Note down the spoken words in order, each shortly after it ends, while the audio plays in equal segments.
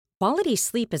Quality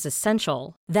sleep is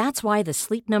essential. That's why the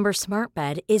Sleep Number Smart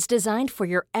Bed is designed for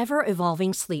your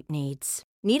ever-evolving sleep needs.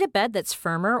 Need a bed that's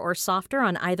firmer or softer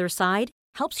on either side?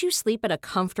 Helps you sleep at a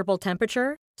comfortable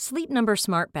temperature? Sleep Number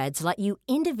Smart Beds let you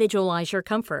individualize your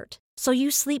comfort, so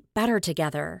you sleep better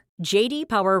together. J.D.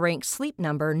 Power ranks Sleep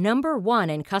Number number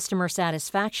 1 in customer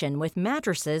satisfaction with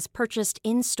mattresses purchased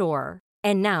in-store.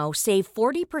 And now, save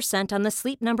 40% on the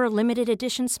Sleep Number Limited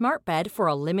Edition Smart Bed for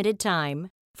a limited time.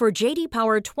 For J.D.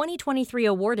 Power 2023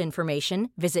 award information,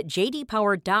 visit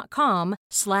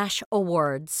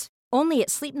jdpower.com/awards. Only at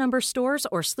Sleep Number stores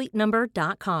or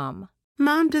sleepnumber.com.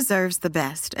 Mom deserves the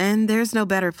best, and there's no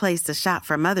better place to shop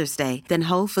for Mother's Day than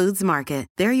Whole Foods Market.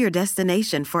 They're your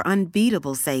destination for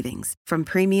unbeatable savings, from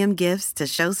premium gifts to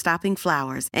show-stopping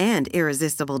flowers and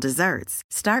irresistible desserts.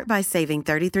 Start by saving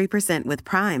 33% with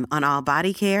Prime on all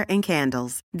body care and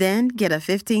candles. Then get a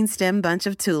 15-stem bunch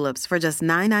of tulips for just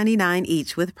 $9.99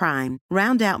 each with Prime.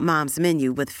 Round out Mom's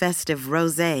menu with festive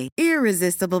rosé,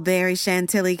 irresistible berry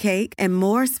chantilly cake, and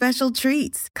more special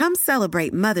treats. Come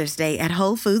celebrate Mother's Day at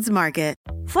Whole Foods Market.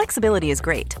 Flexibility is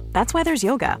great. That's why there's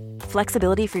yoga.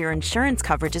 Flexibility for your insurance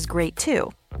coverage is great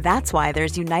too. That's why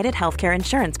there's United Healthcare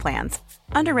Insurance Plans.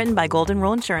 Underwritten by Golden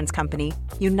Rule Insurance Company,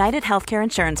 United Healthcare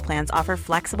Insurance Plans offer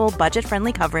flexible,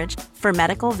 budget-friendly coverage for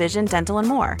medical, vision, dental, and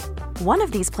more. One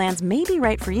of these plans may be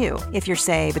right for you if you're,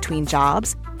 say, between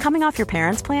jobs, coming off your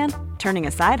parents' plan, turning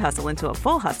a side hustle into a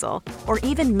full hustle, or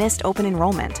even missed open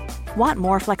enrollment. Want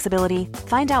more flexibility?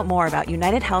 Find out more about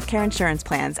United Healthcare Insurance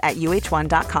Plans at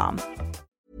uh1.com.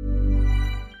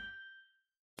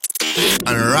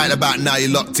 And right about now, you're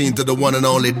locked into the one and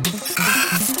only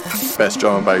best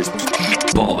drum and bass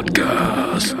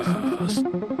podcast.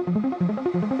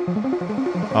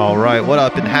 All right, what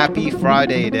up, and happy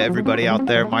Friday to everybody out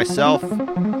there. Myself,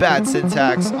 Bad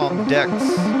Syntax on the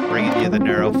decks, bringing you the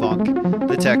neurofunk,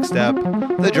 the tech step,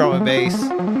 the drum and bass,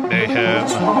 mayhem.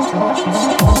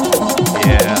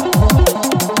 Yeah.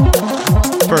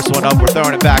 First one up, we're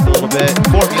throwing it back a little bit.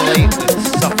 Formulate and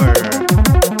Suffer.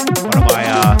 One of my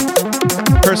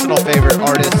personal favorite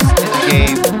artists in the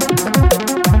game.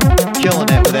 Killing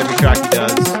it with every track he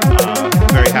does.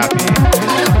 Very happy. He's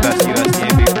one of the best US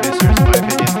DMV producers, in my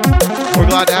opinion. We're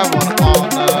glad to have one on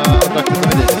Abducted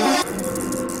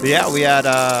Limited. But yeah, we had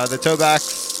the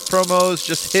Tobax promos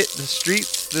just hit the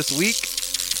streets this week.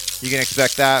 You can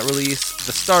expect that release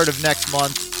the start of next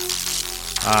month.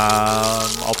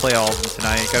 I'll play all of them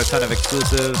tonight. Got a ton of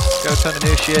exclusives, got a ton of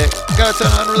new shit, got a ton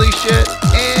of unreleased shit,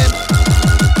 and a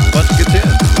bunch of good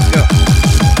tunes. Let's go.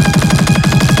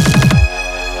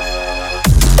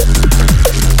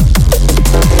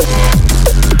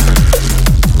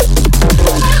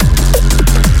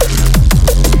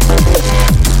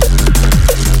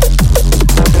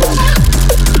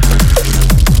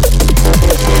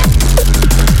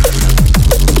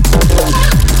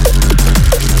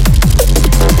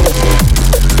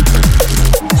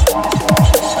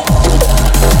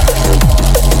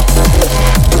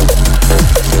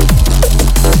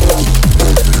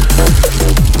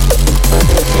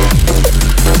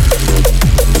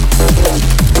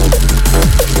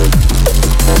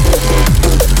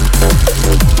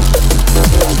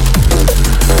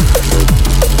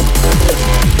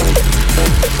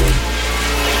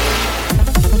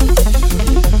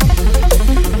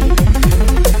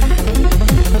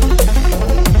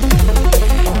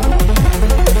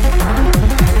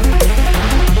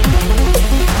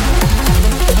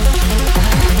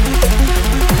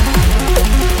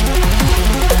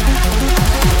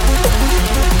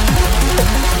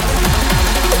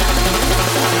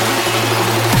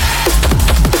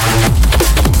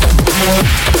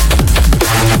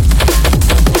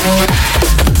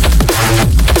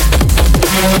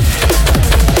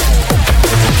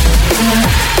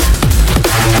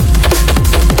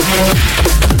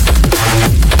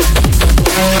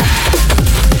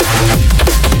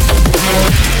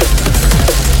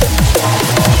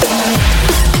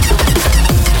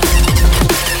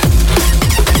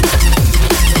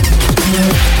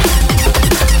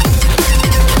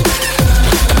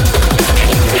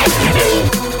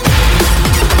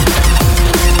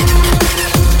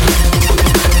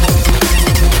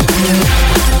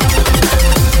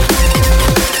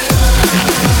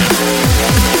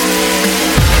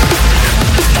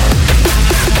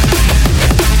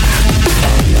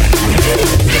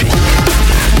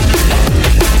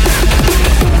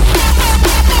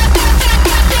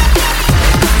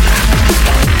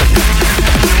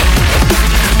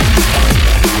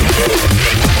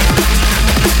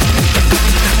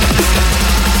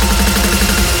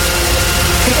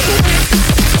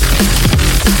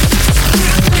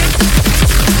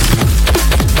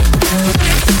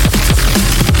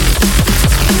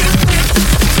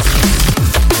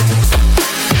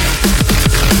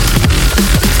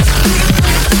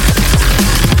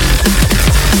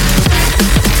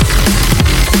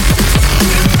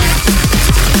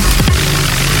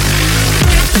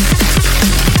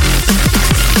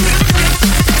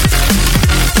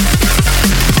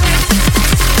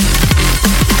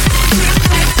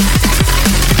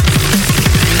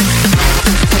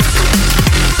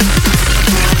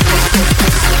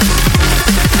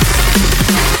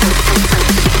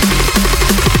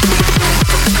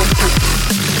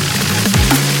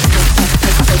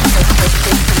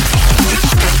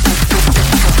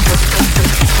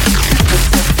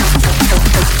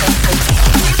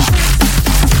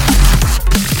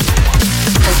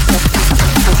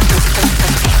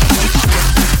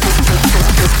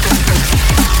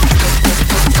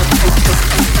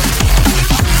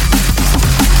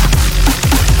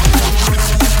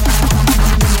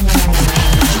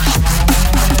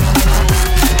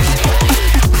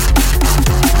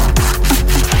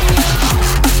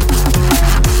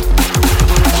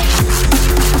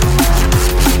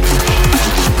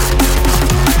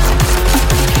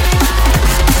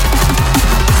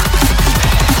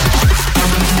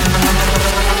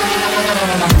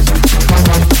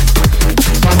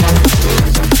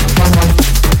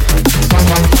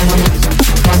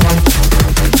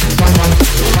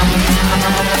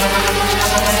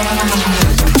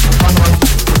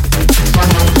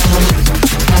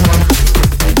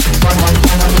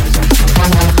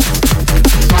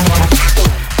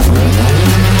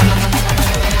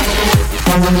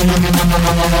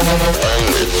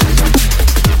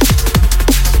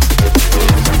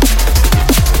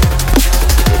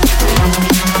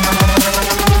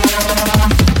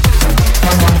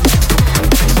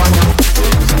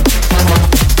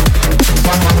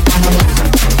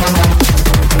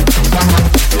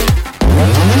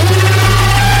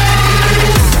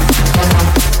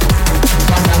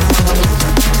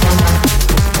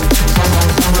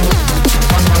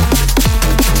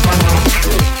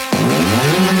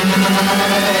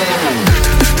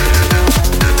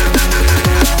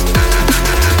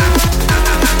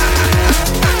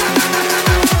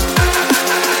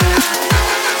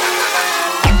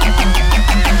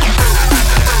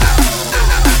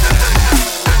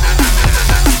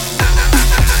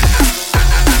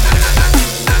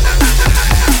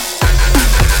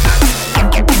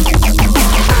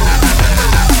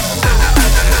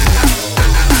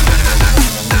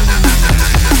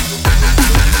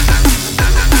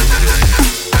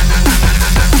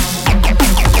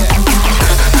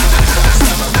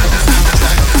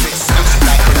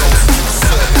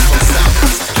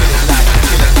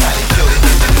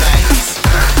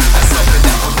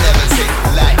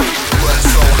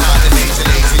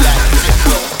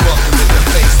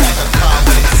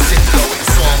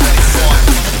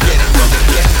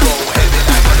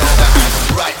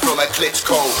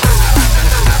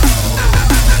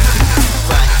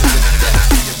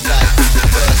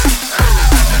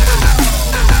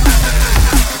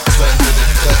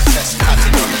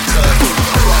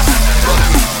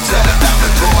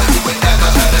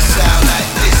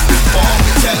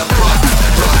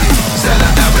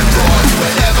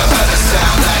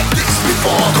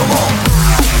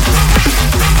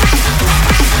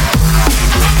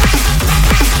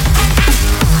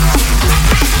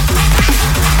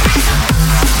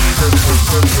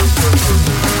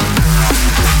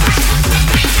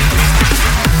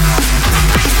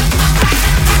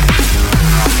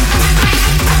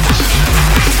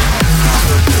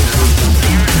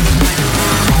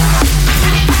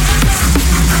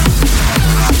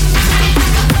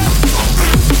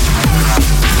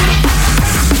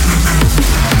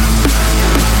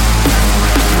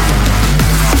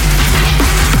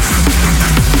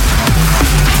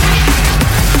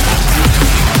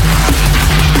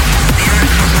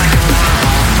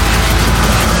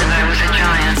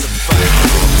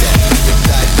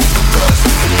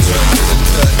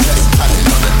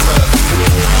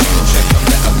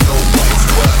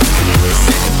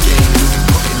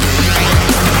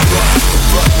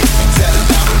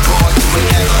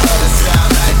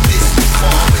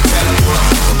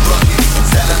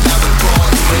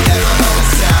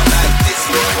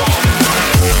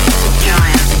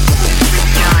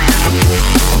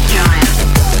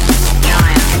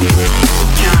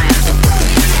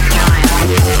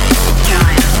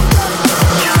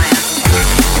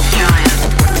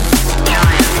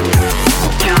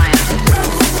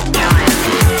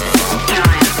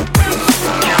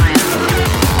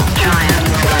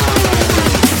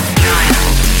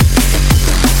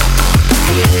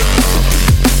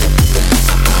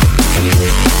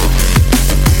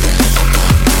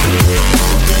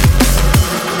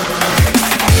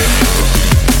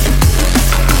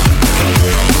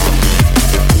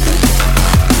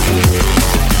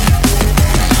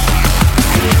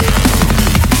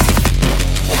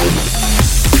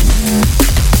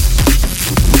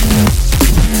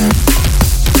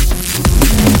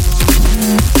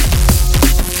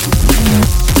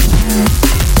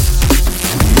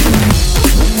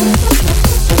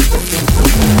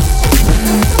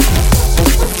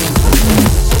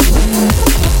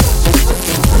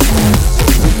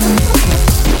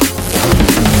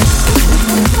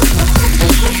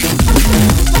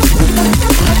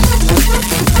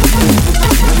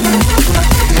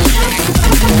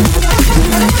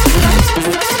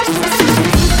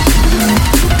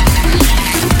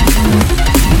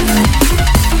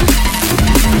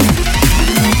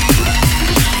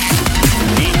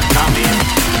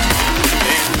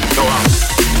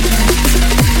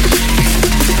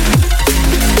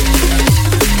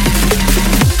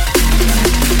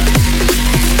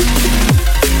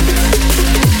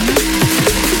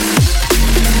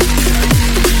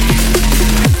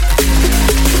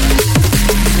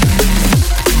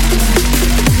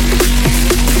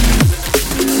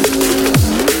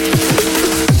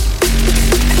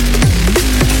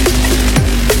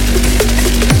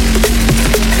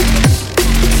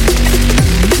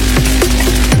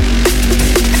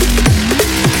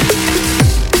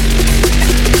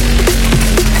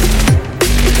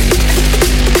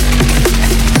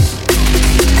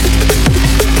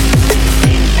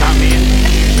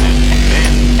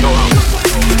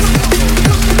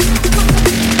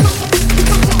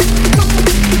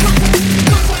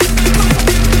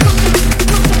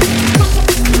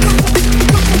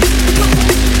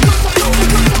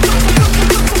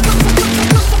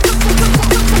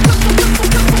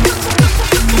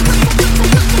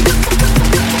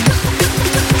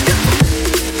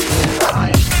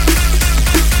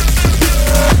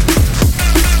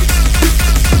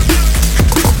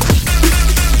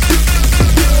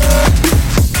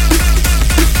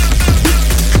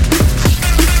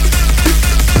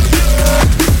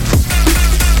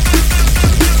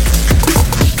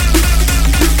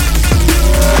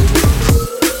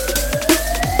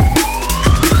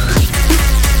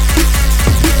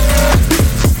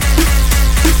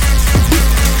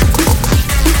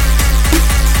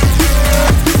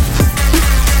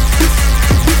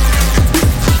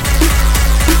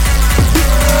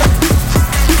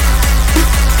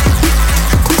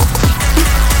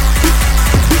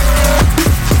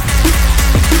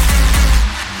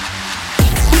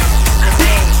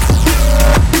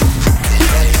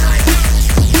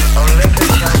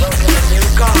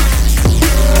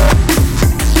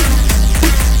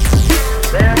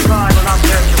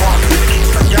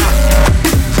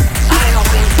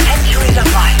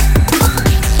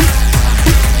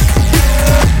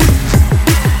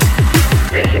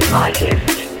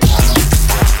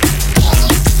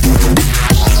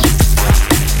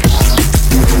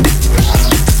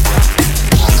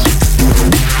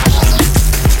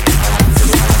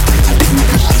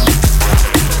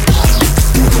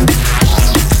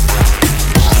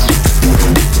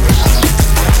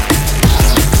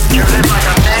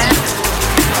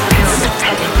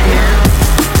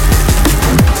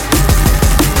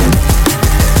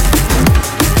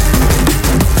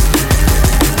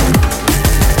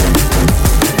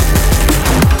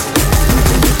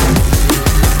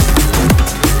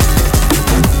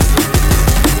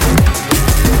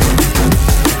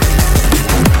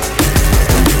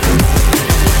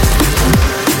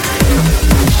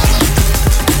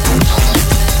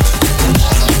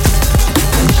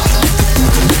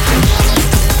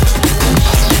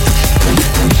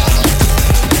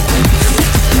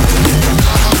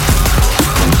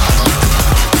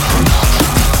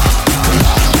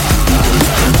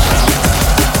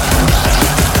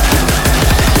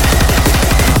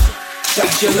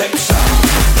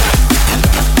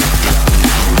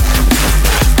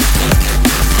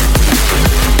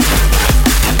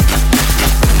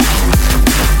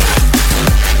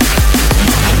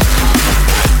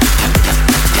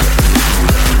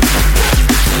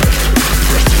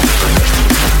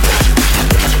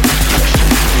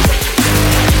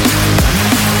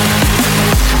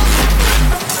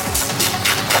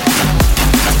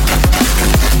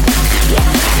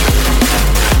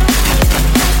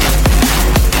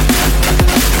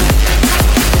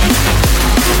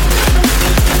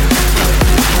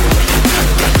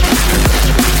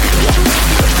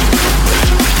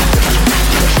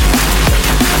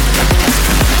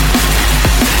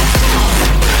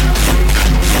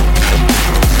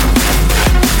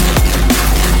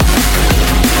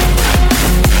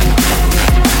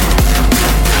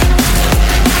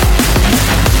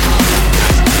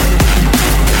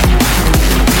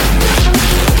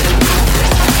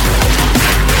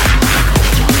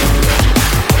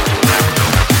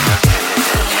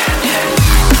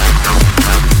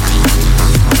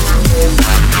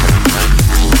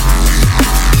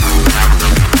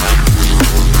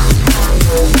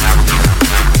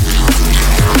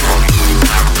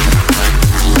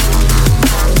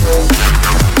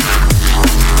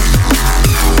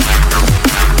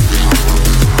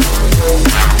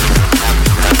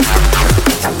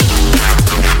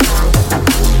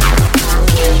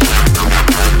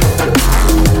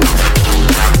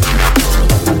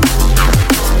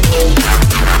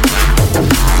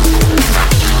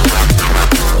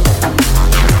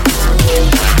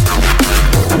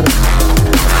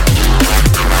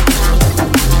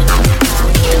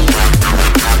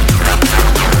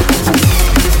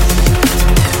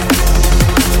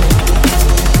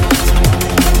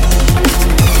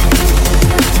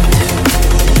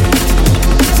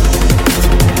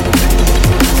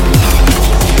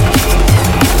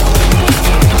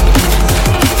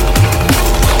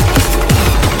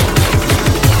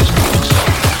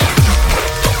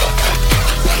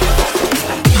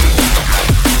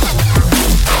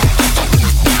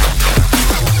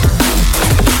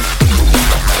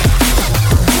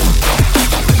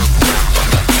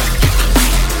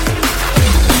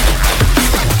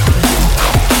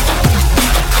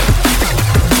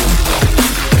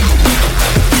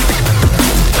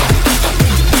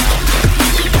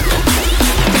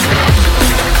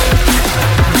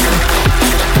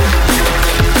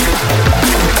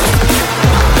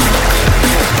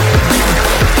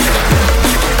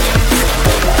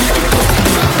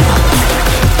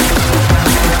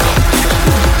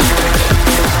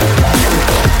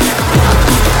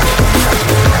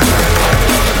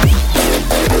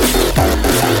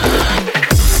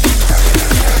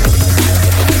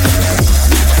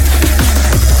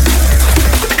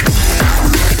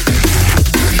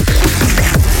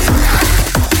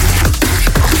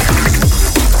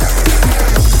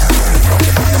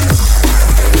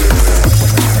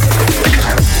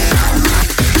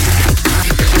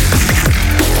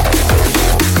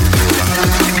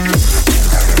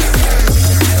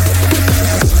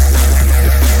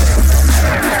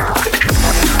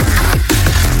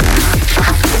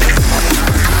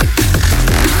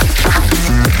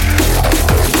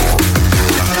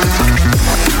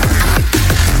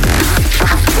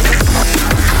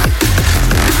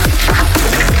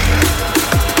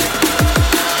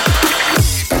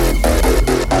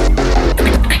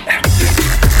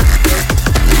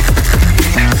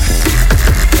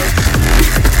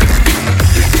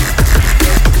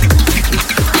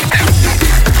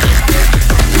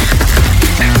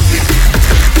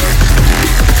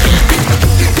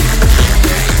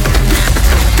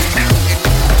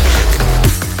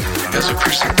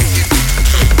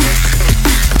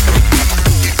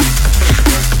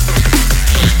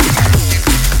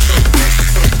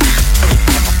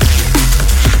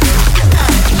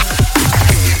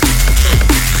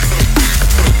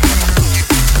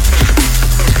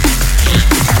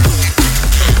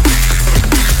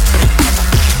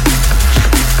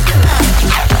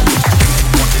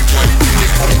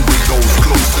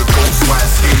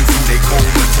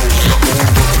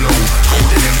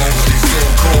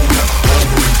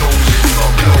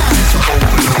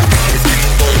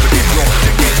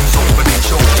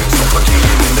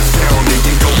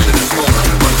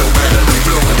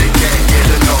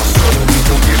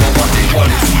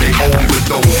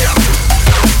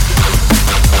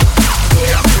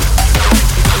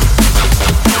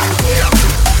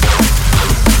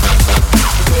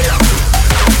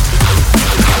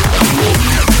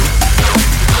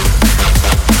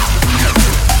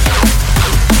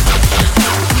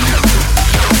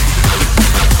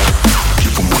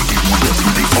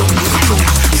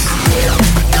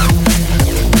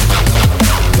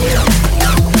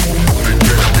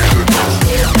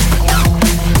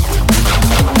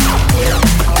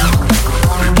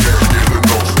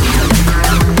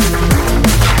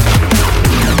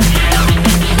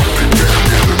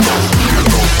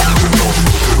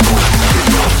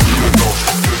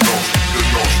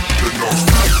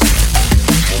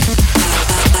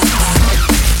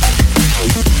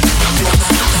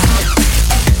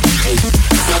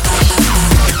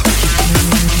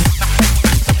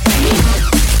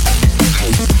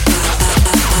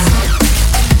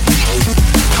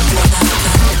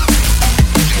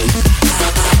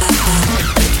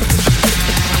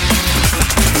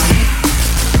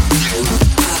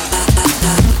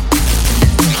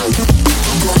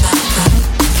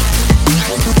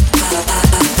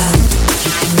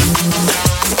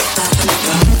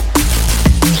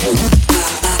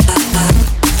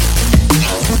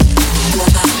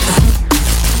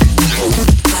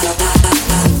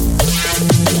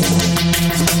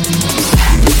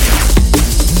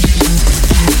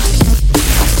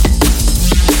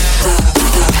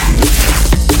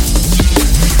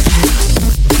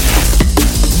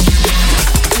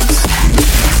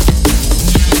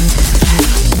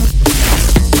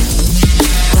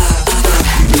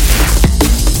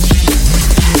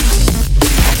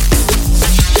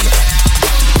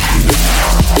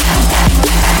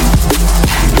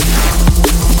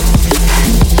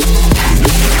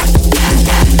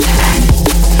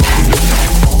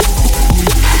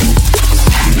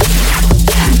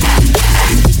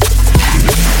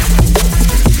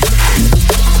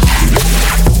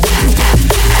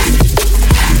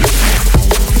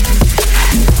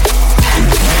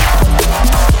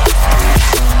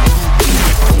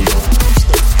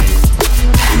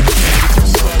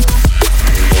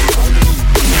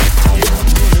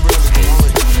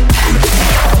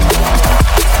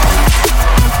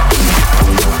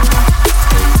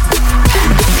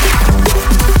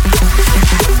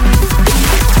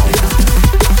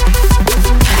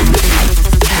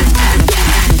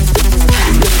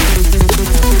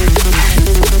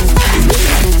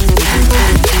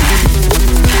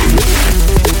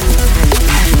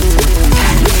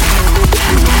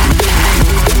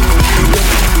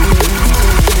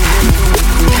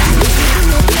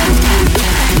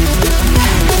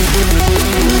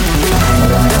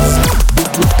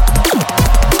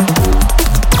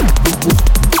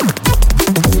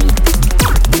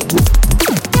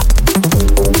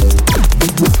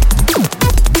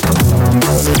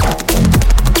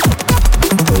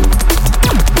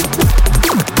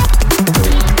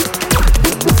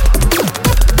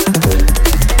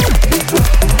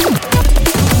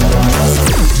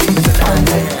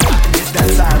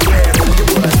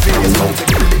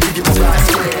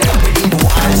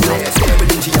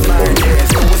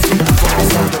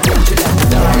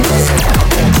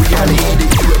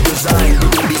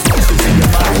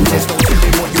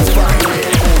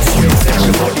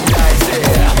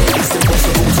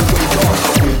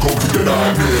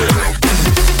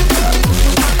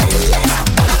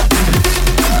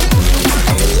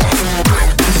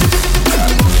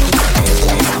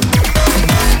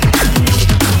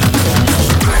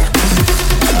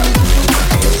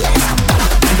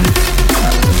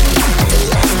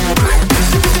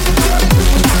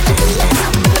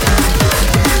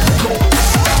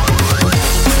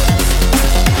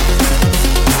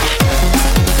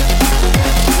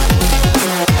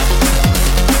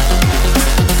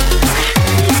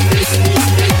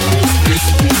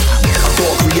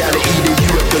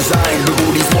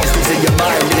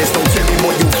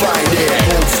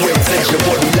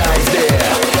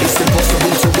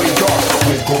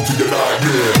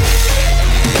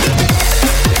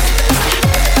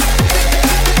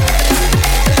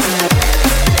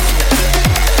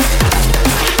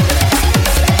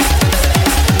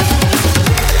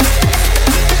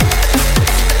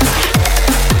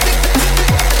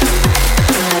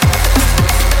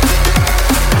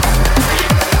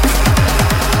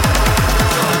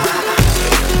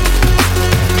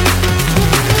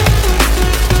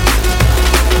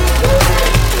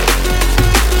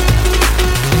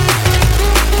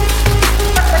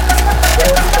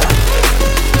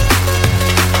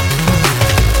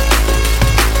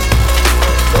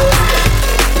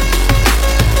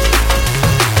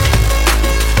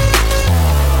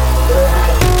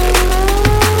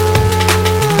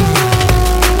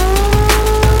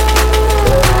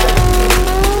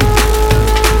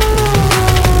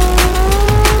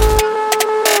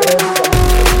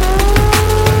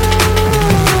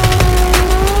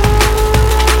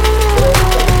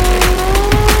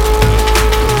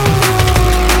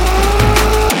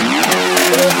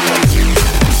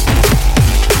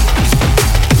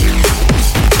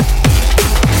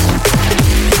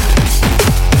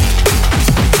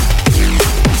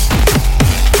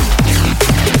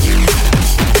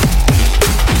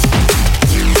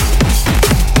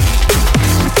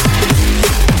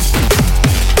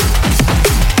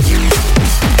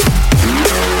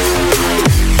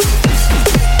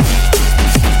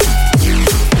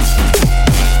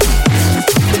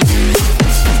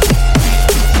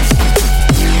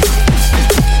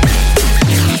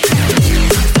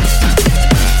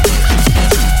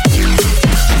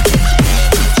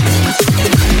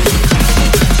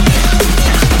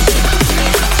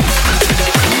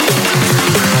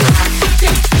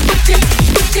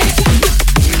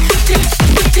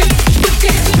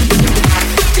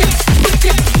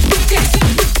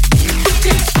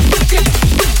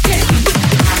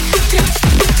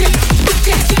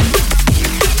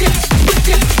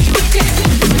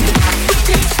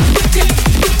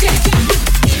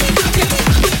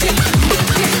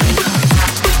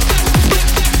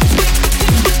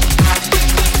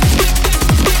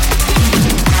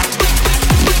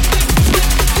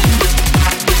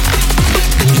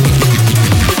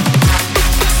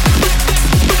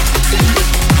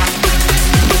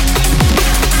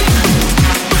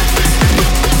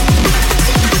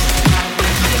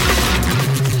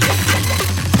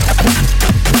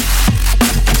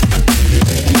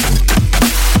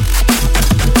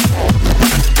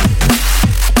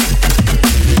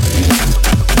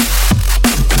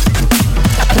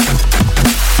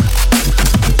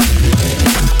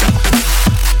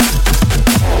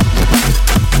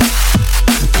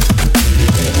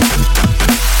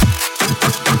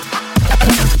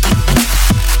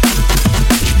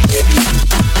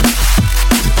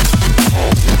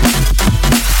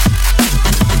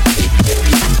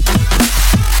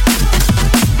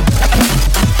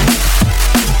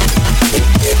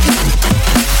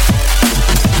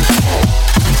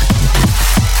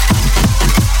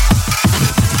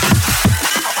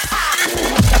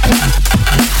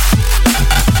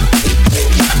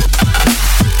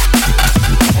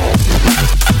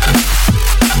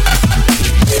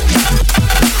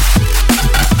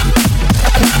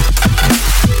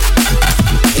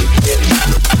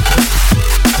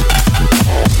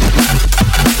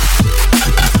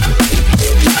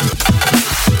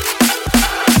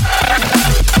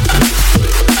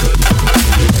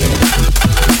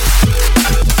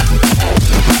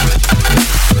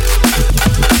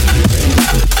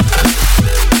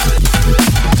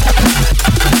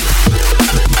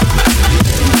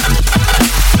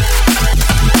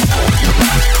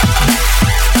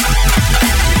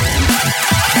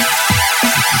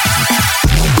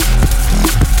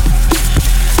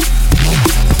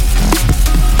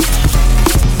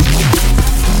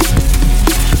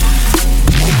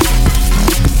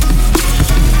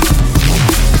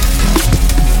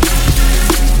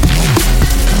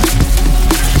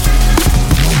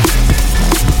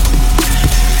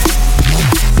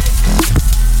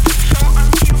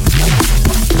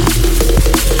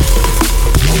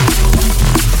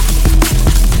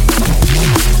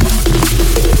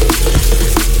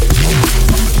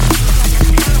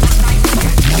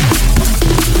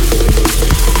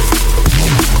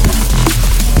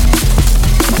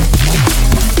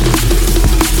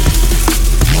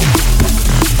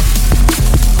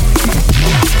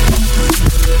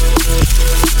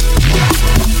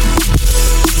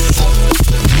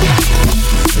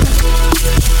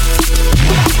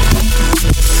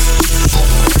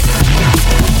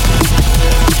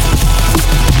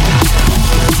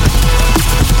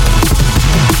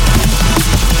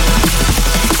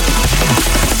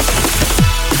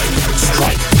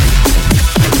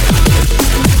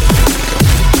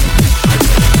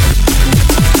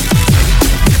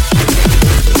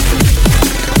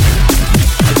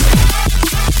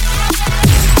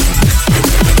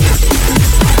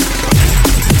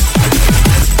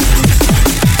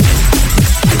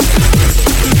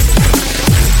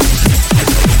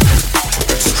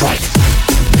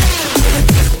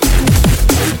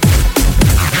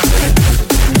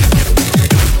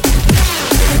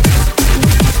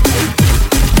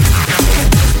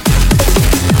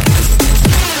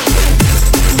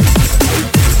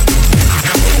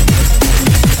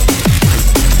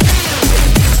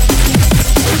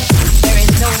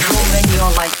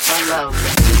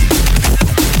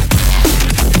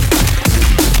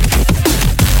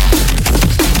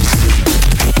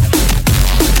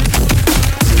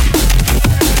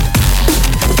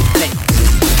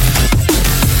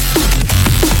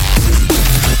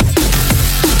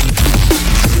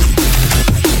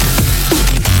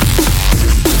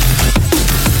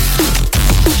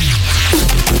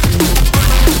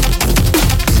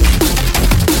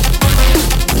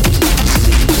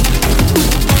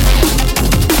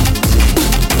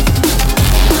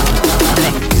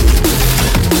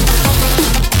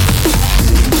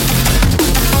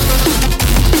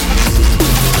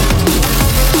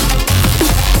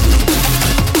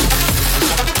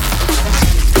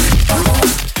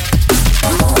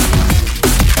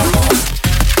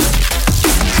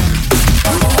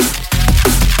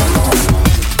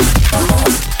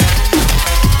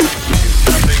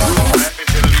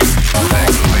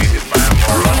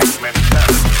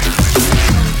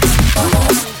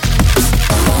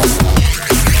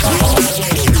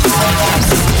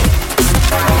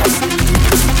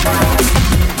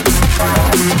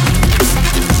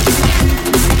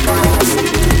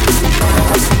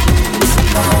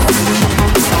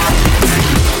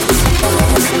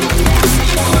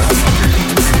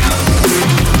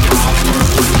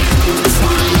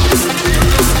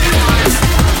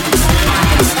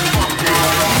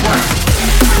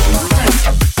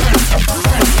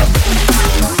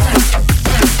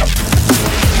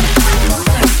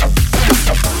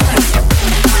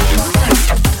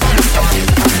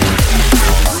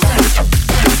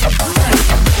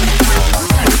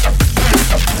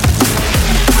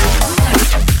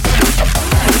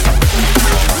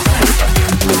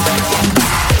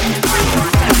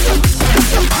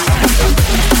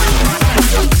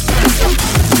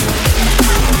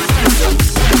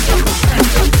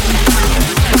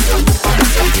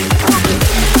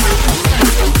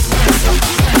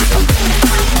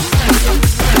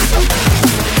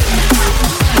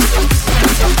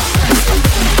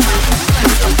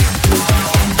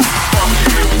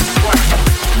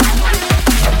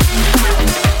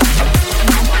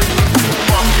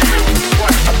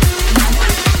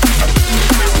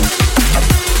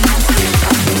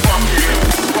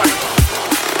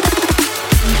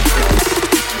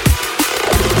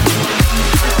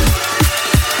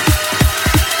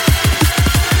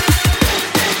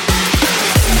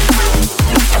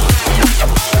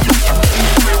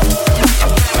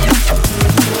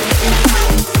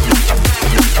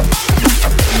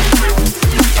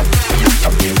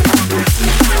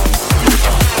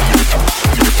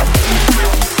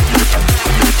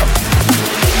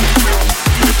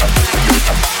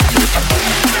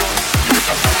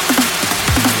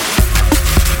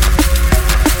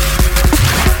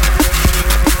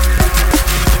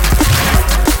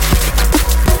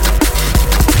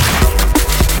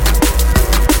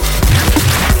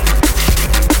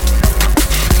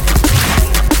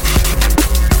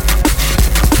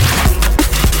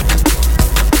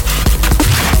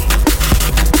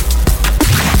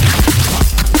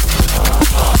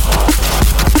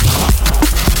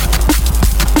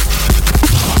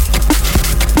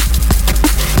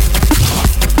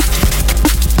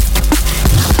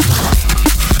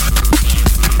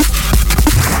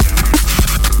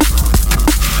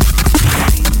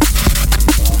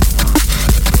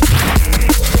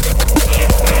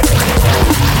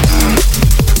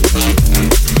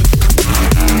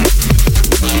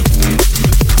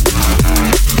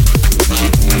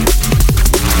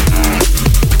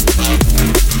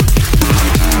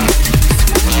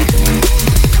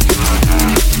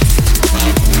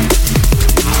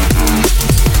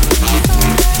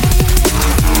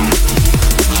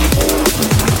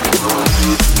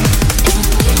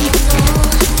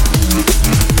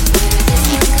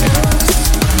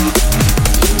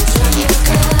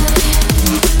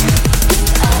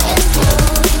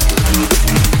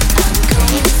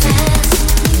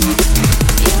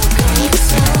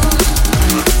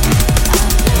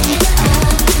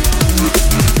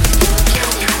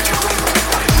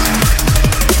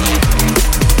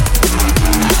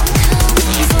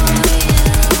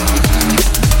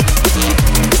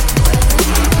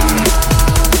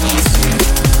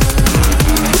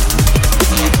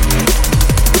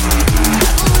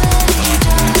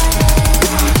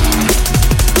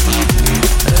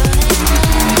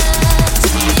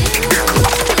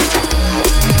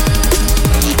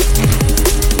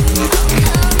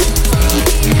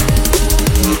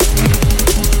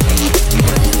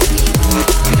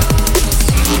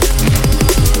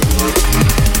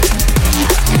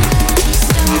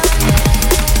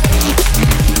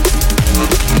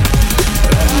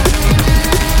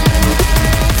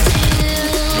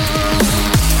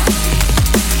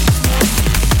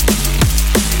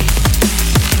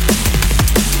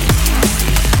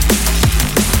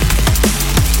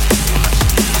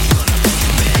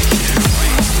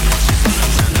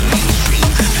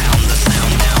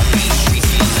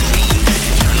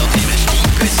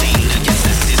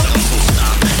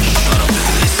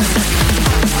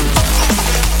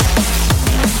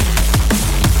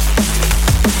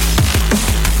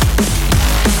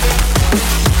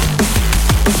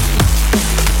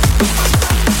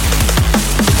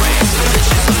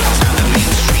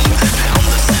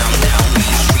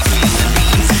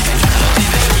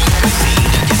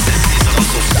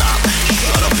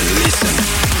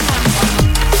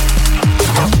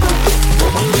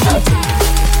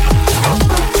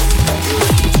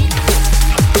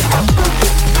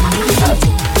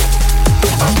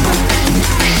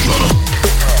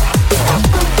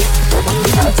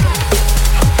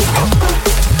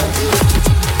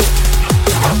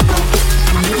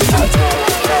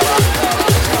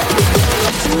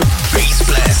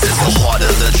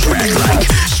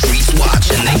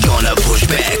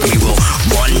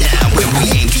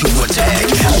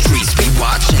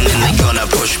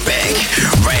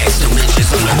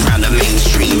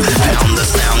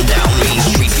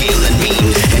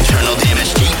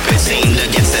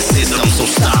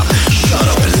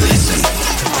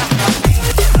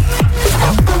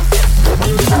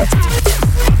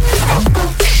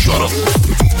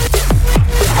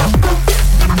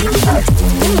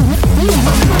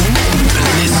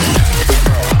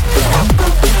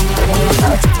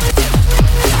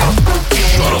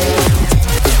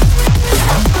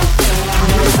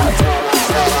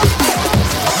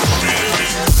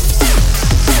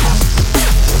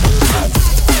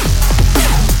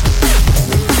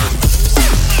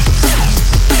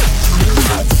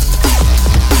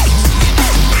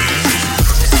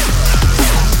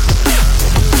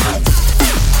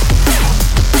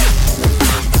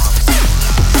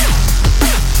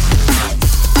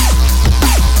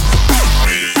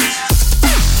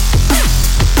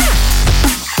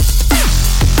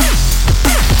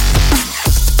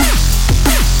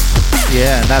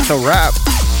 that's a wrap.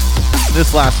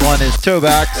 This last one is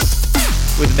Tobax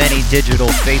with Many Digital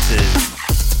Faces,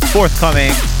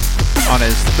 forthcoming on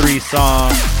his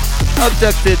 3-song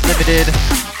Abducted Limited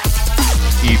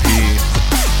EP.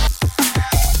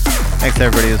 Thanks to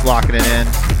everybody who's locking it in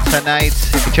tonight.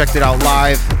 If you checked it out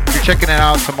live, if you're checking it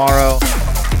out tomorrow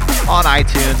on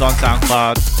iTunes, on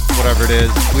SoundCloud, whatever it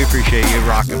is, we appreciate you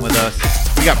rocking with us.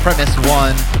 We got Premise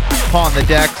 1 upon the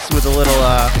decks with a little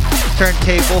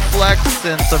turntable flex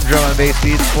and some drum and bass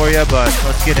beats for you, but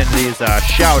let's get into these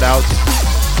shout outs.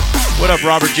 What up,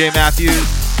 Robert J. Matthews?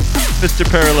 Mr.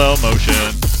 Parallel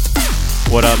Motion.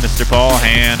 What up, Mr. Paul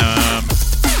Hannum?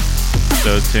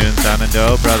 Those tunes sounding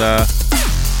dope, brother.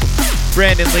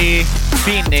 Brandon Lee,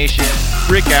 Bean Nation,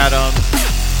 Rick Adams,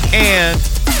 and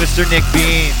Mr. Nick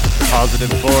Bean,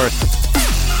 Positive Force.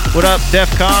 What up,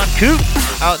 Defcon Coop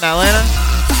out in Atlanta?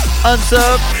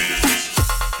 Unsub,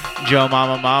 Joe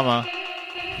Mama,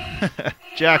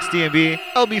 Jax DMB,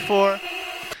 LB4,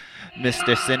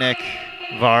 Mr. Cynic,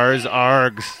 Vars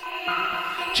Args,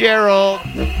 Gerald,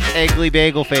 Eggly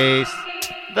Bagelface,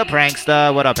 The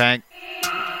Pranksta, what up, Hank?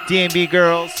 DMB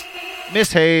Girls,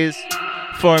 Miss Hayes,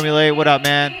 Formulate, what up,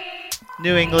 man?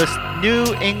 New England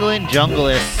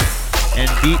Junglist,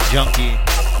 and Beat Junkie.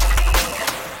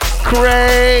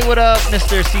 Cray, what up,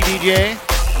 Mr. CDJ?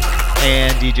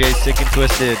 And DJ Sick and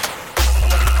Twisted.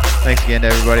 Thanks again to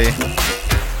everybody.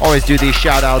 Always do these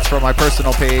shout outs from my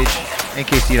personal page, in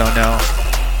case you don't know.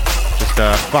 Just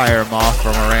fire them off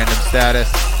from a random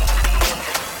status.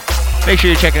 Make sure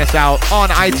you're checking us out on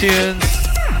iTunes.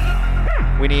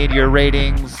 We need your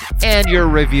ratings and your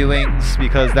reviewings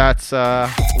because that's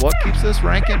what keeps us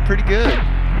ranking pretty good.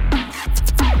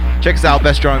 Check us out,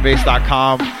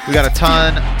 bestdrumandbass.com. We got a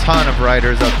ton of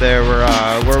writers up there.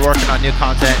 We're working on new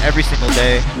content every single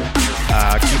day,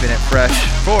 keeping it fresh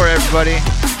for everybody.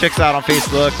 Check us out on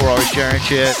Facebook. We're always sharing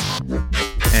shit.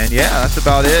 And yeah, that's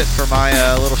about it for my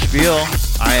little spiel.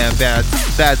 I am bad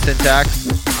syntax.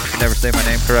 I never say my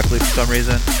name correctly for some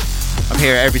reason. I'm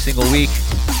here every single week.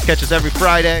 Catch us every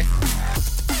Friday.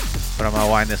 But I'm going to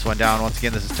wind this one down. Once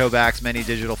again, this is Tobax, Many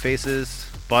Digital Faces.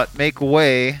 But make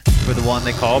way for the one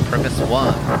they call Premise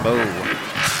 1. Bo.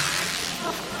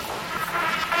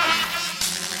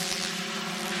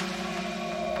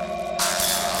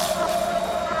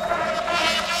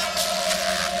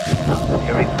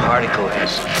 Every particle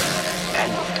has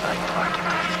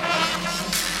anti-particle.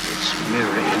 Its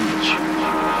mirror image.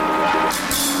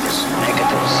 Its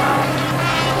negative side.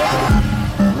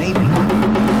 Maybe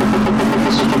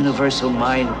this universal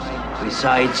mind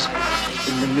resides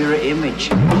in the mirror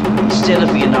image instead of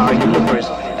in our universe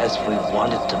as we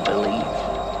wanted to believe.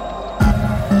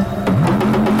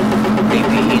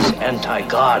 Maybe he's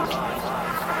anti-God,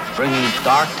 bringing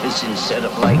darkness instead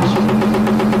of light.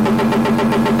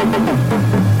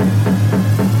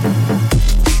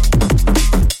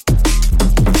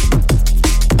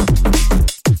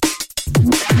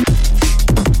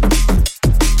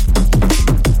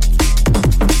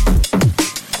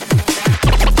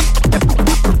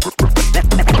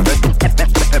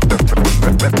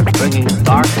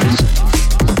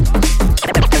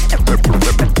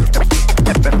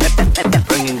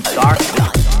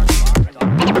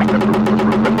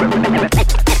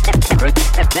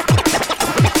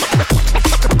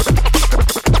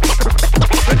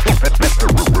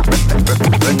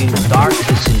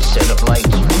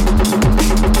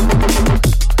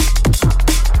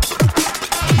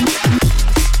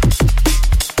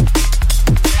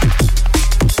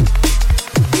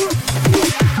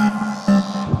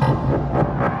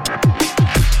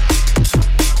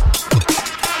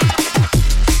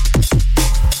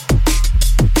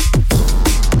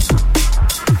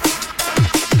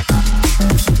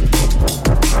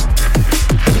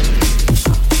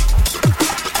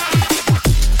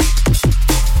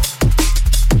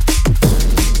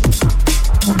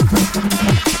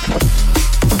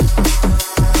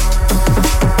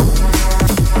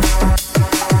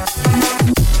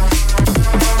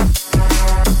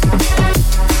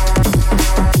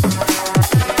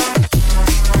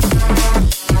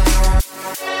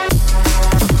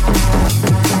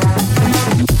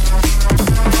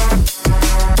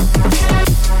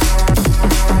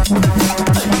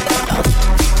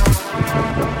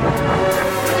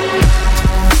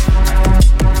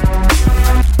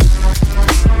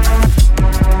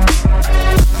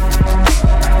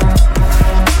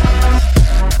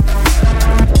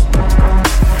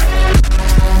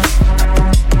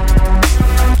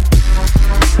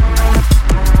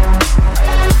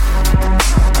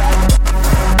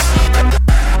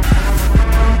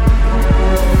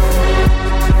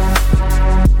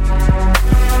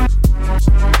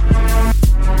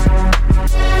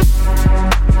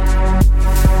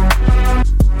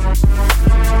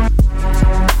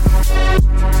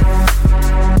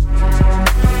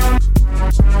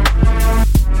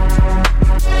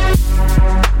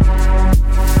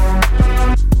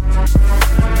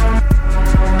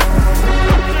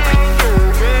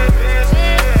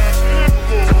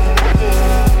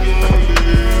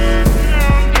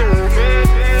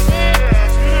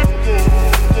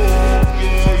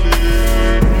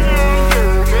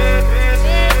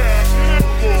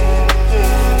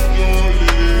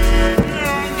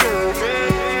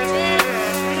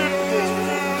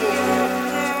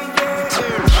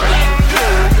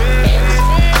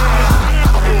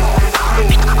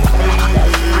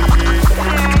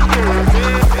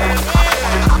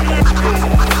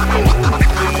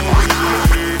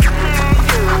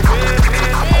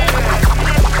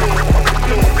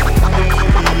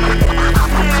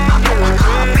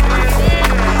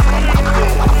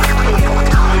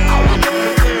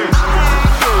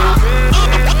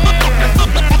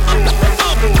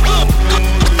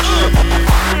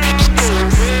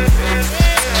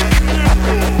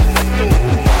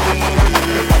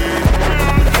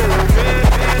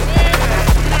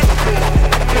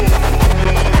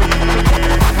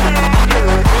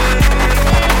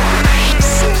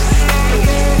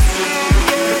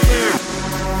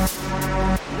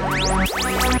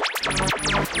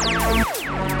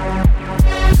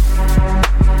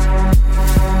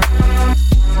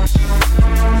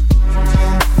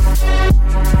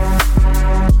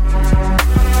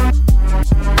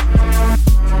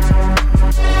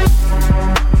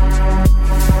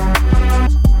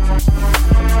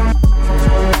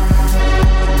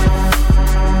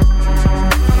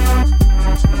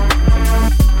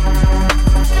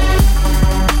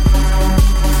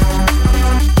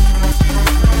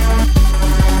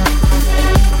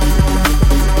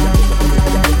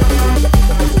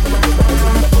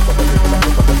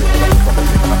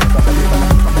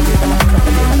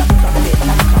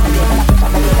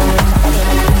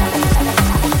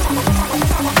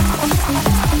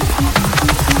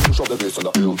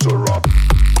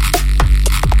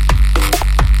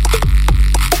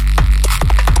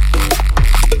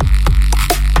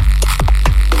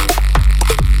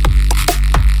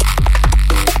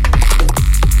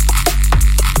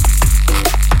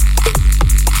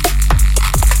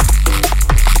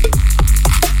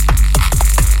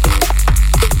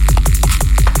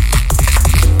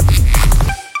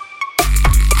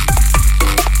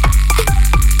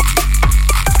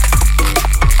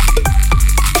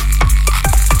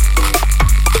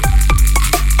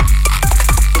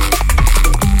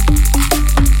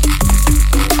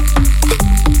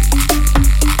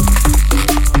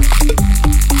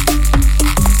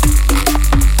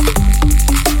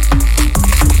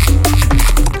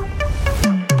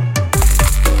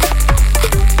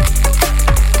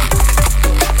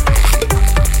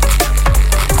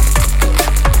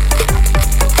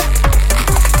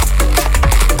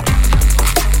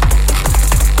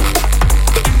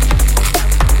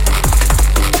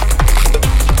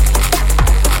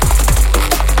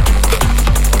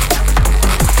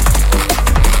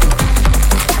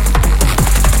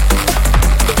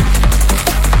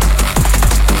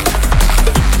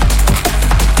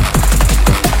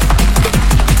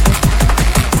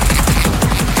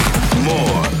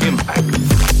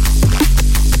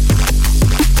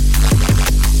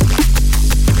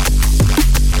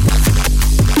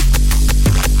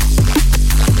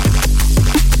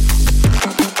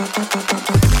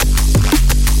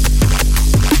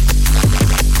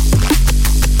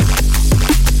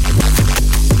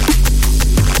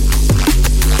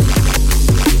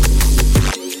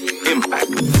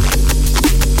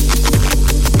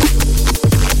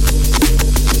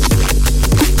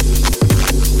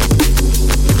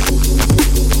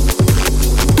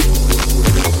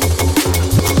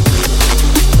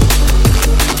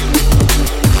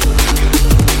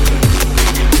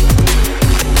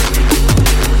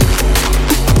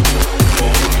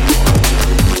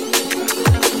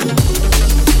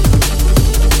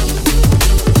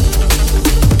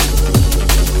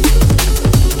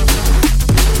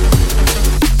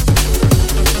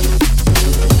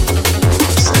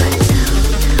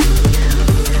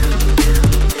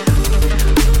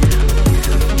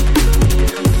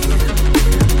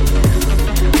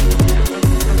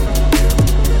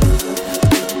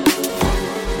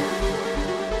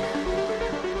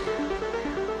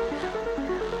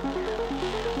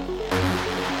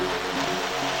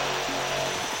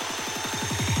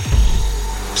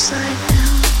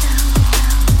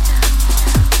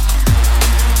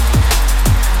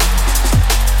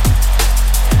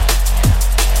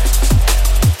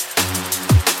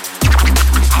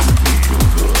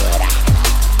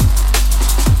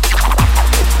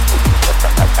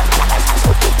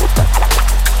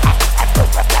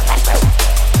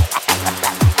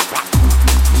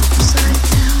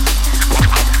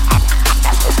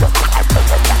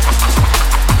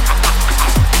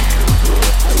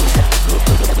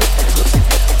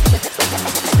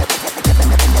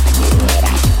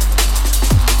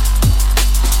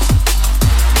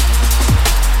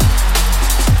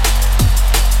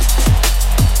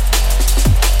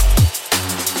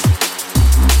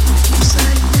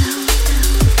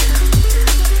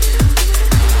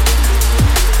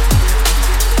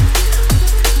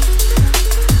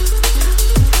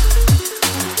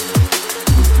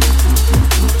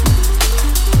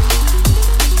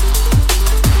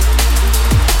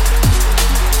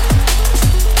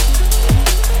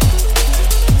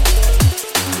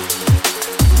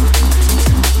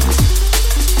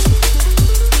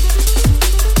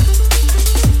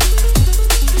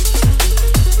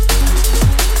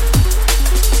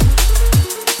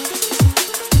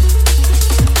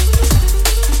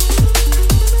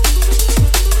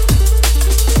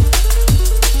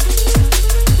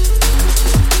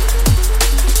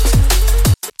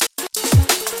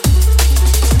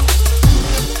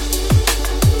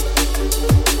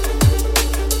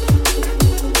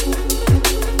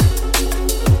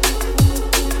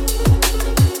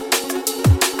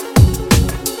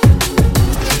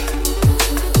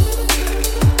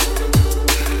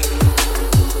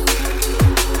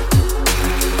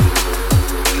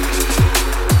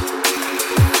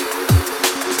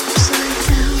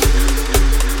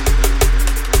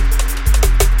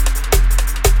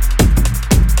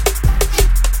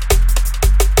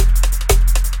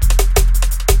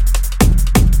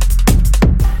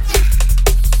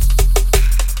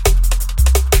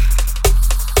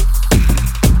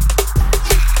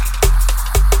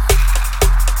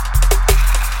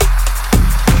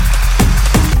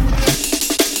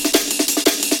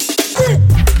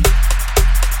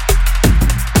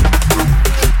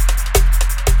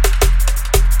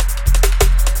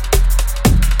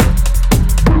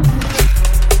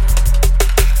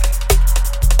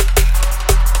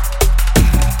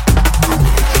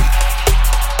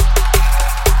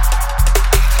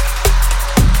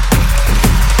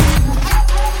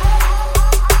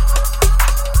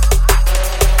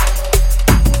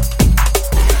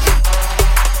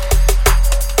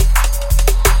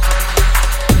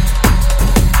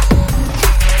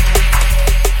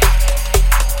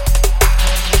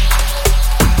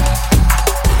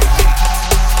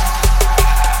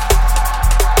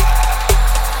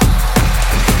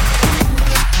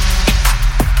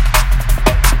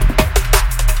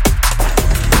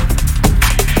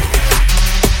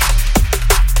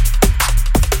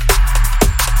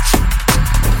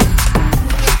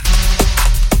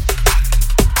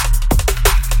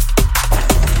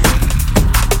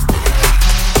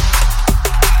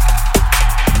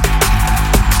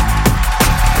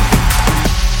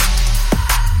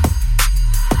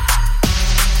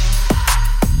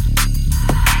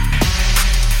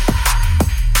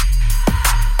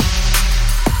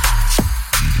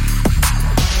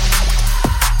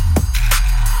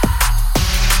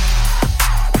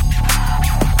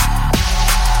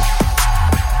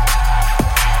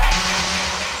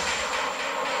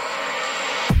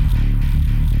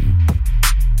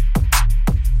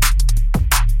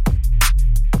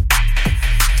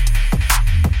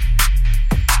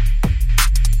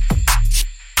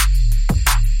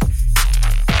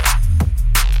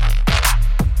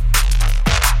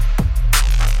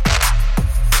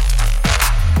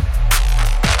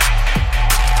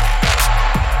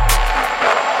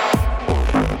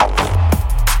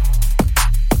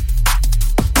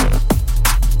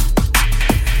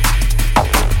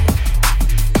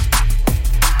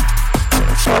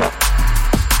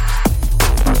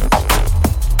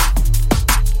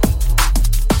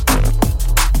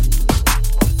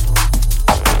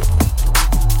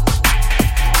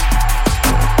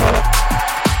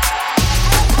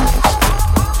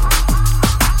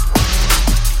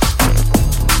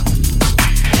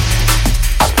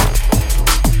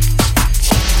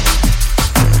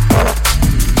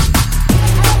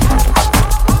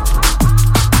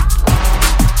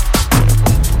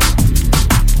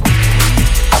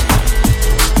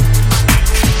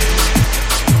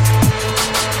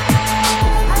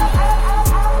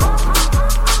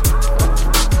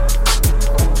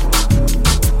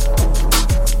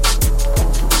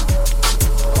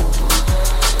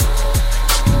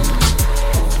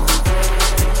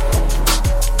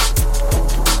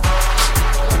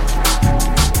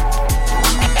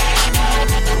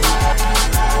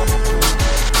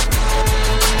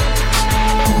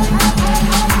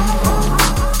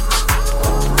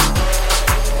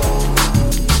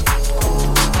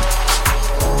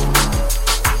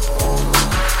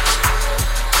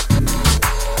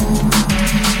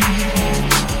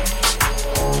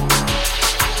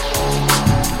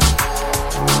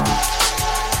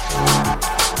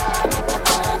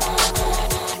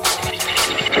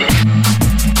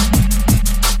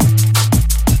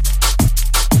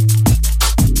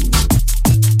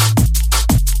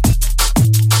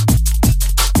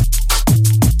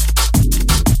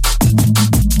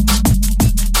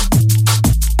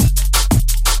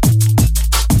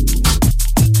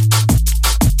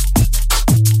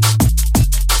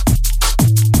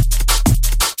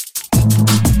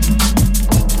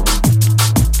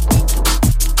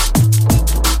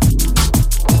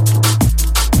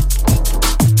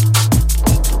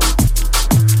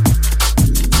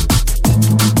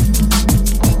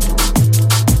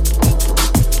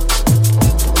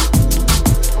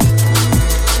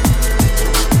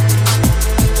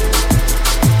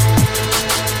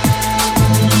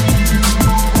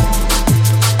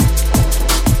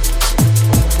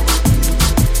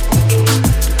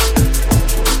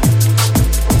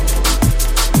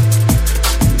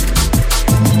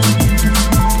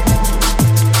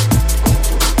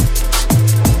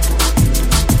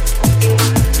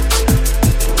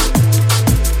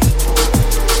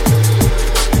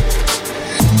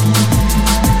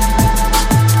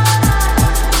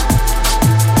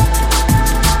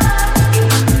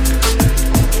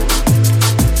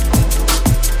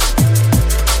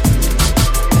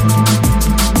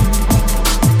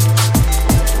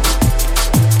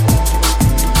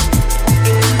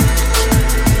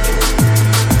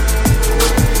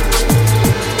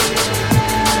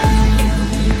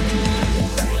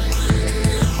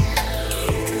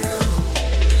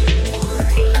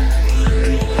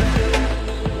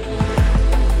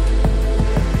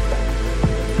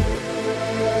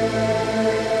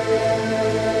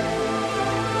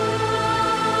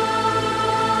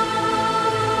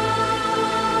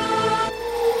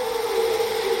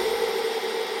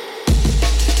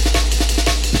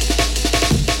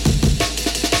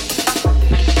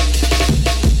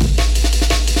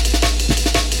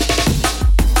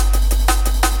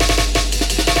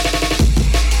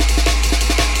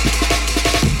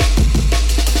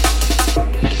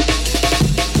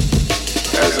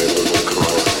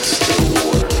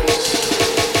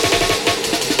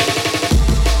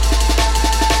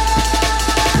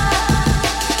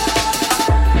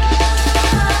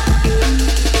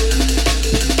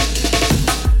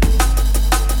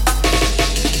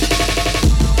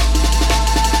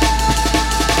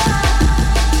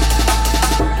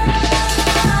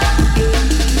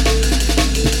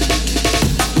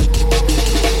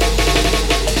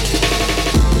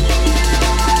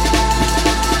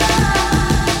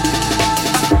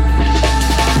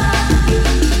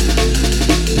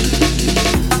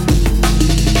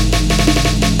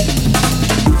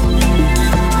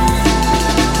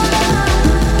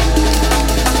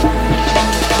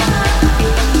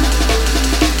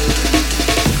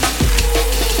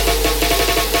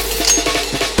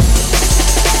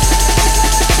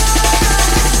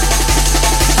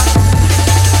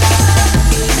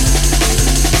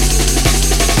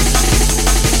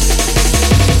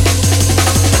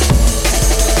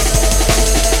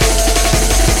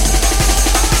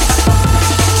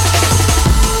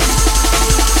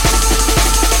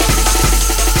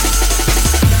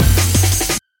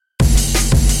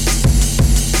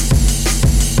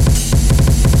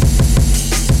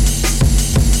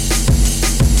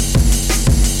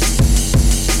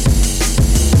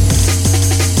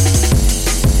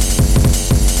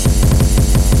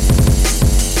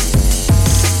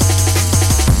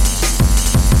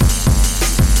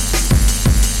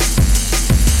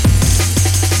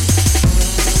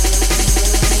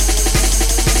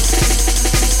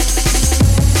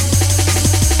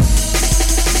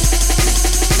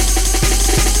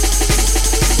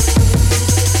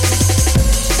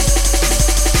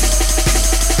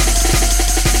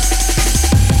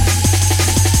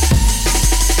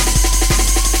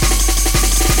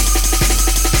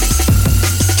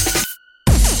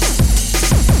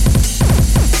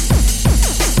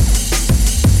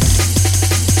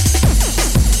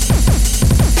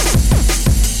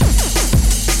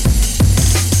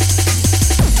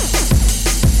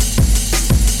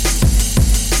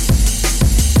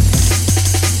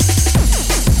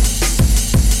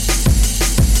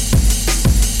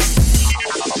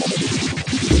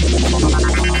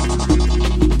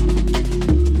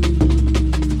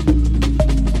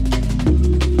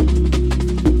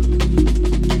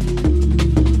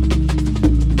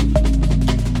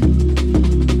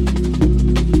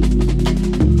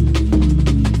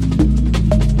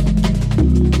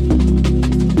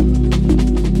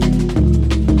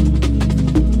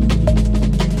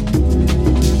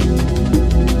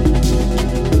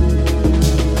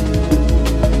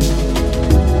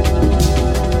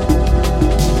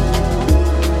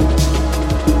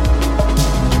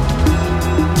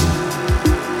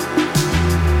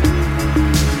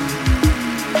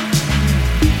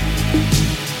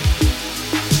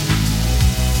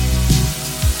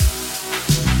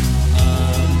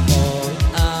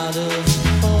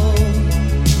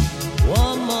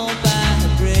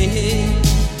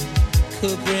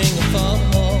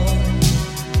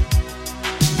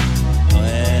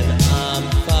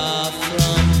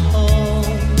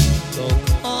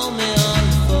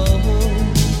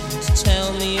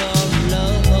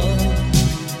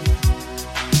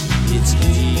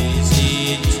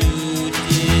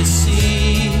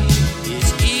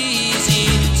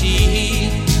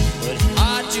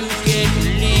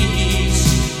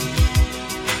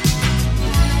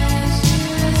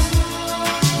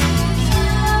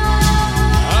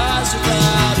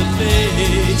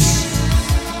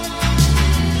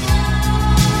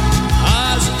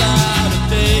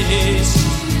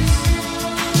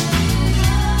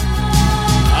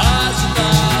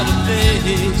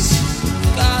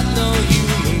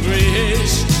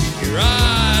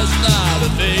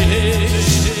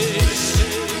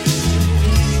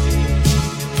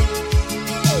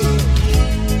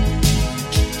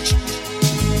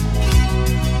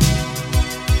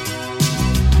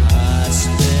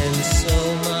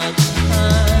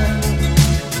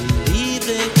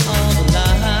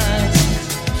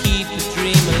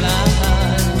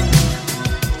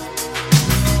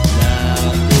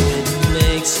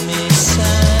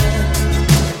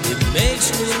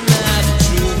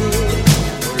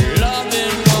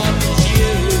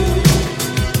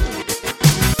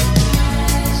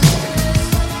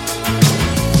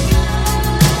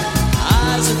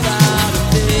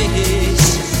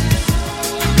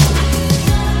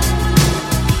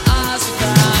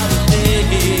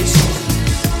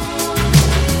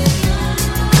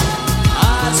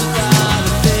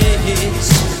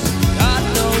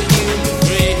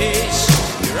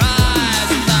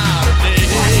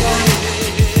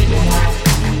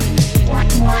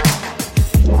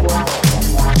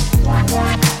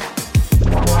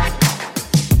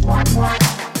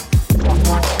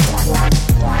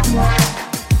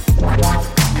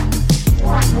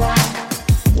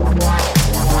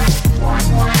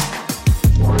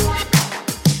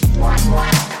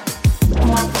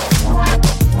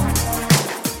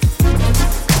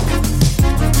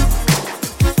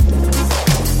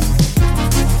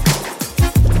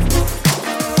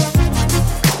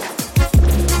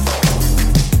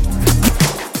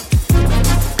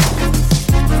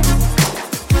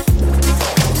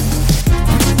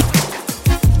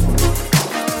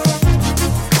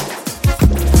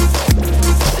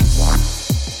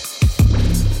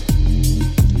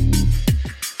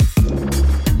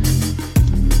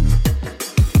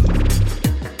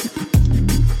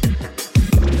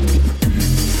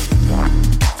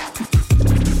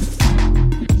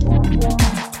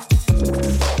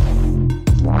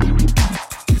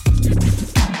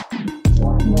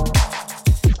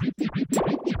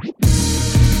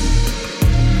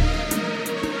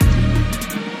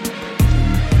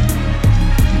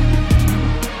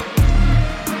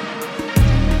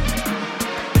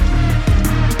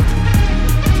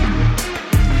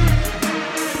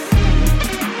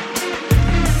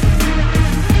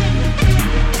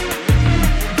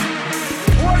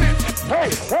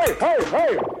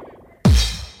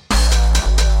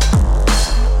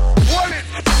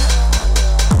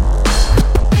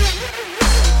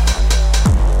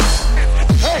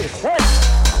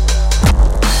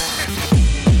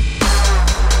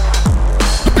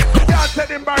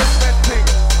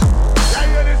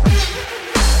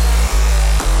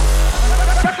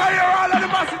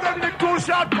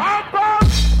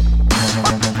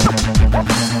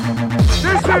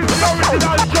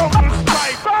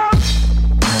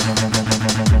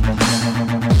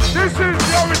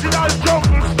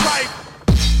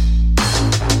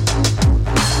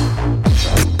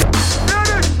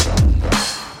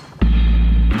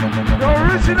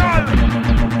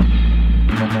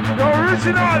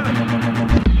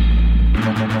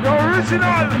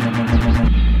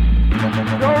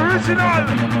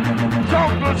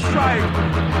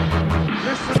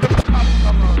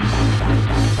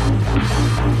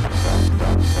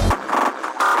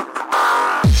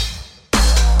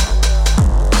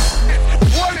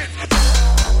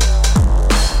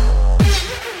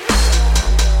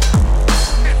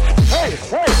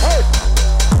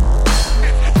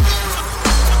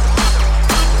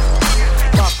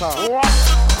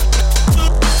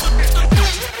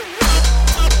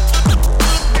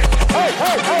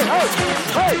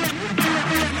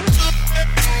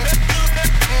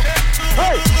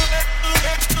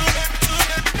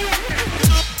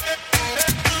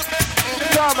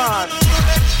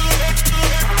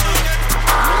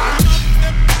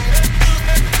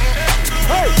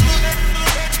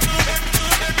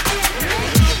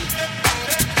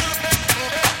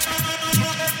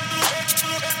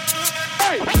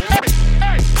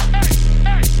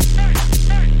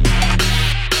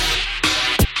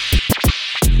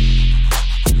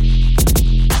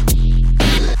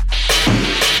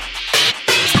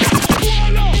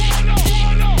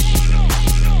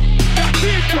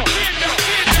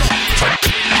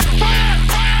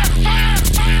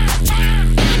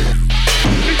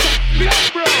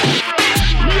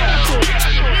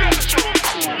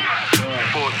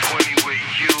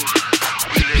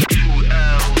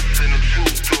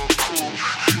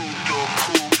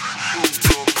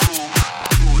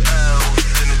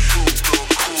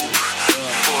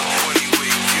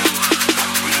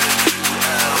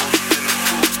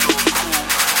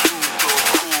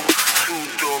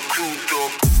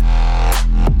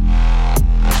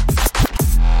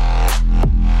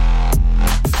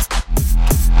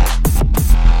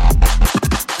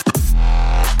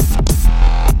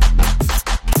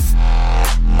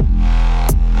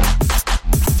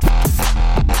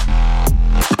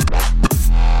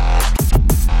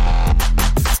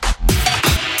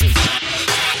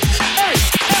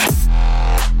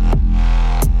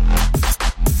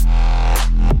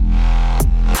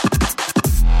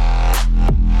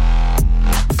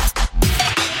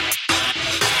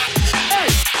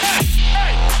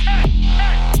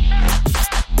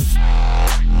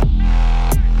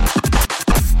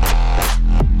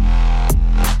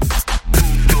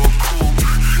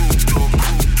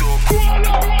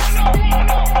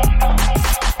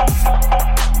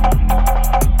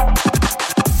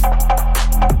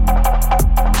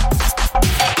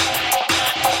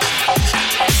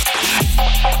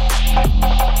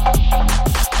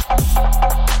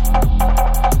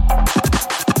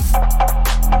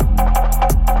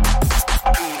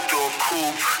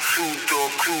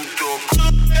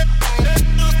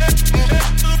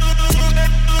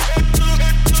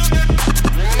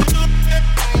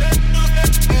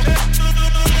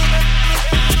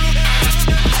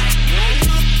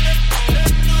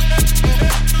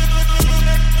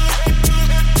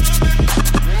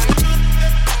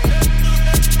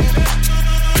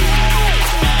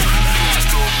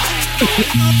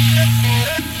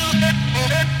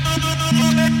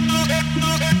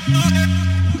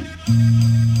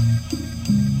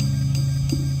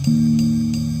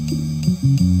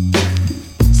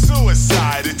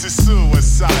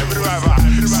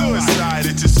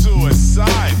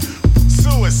 suicide.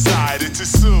 Suicide, it's a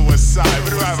suicide.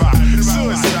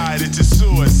 Suicide, it's a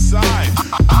suicide.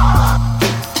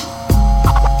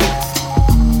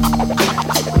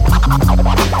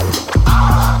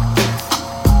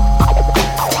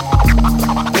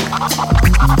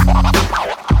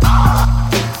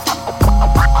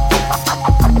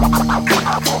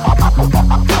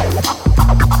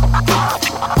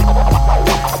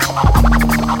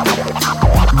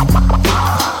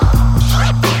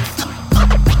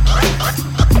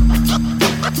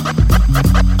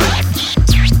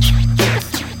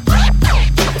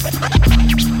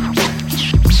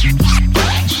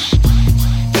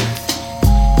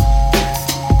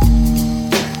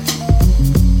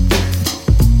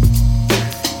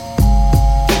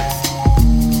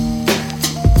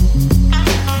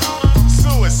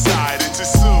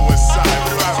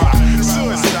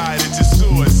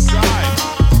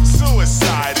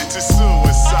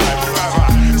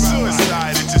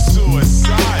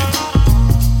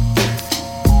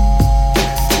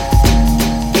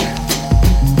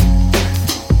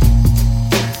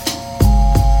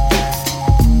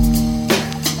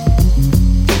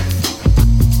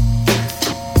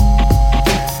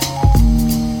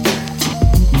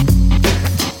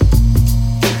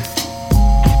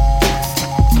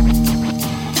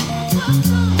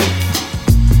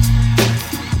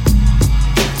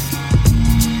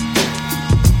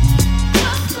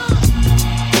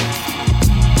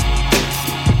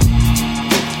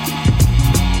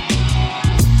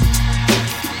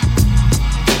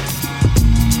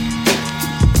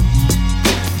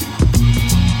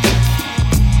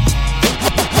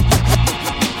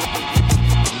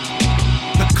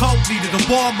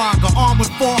 warmonger, armed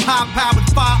with 4 high-powered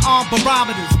firearm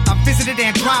barometers. I visited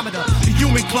Andromeda, the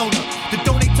human cloner, to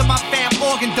donate to my fam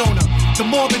organ donor. The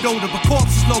morbid odor, the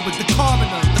corpses lowered, the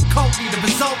coroner, the code leader,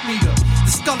 result meter,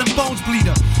 the skull and bones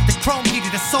bleeder, the chrome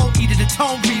eater, the soul eater, the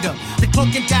tone reader, the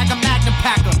cloak and dagger magnum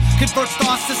packer, convert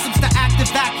star systems to active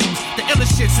vacuums, the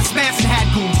illest shit since Manson had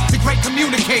goons, the great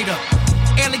communicator.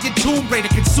 Alien Tomb Raider,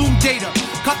 consume data.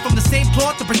 Cut from the same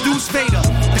cloth to produce Vader.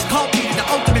 The cult leader, the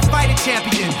ultimate fighting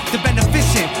champion. The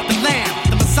beneficent, the lamb,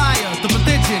 the messiah, the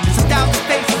religion. It's 1,000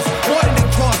 faces, more than the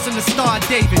cross and the star of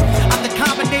David. I'm the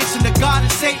combination of God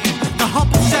and Satan. The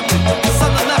humble shepherd, the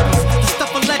son of lepers. The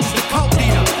stuff of legends, the cult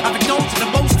leader. I've indulged in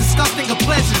the most disgusting of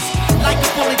pleasures.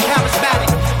 Likeable and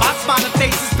charismatic. My smiling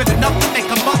face has been enough to make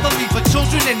a mother leave her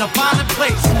children in a violent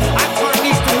place. I turn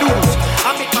these to noodles.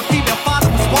 I make my female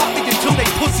followers walk me until they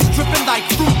pussies dripping like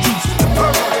fruit juice. The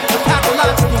pervert, the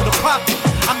pathological, the prophet.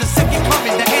 I'm the second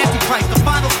coming, the antichrist, the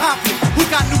final conflict. Who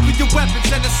got nuclear weapons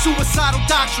and a suicidal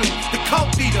doctrine? The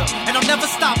cult leader, and I'll never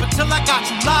stop until I got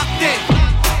you locked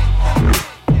in.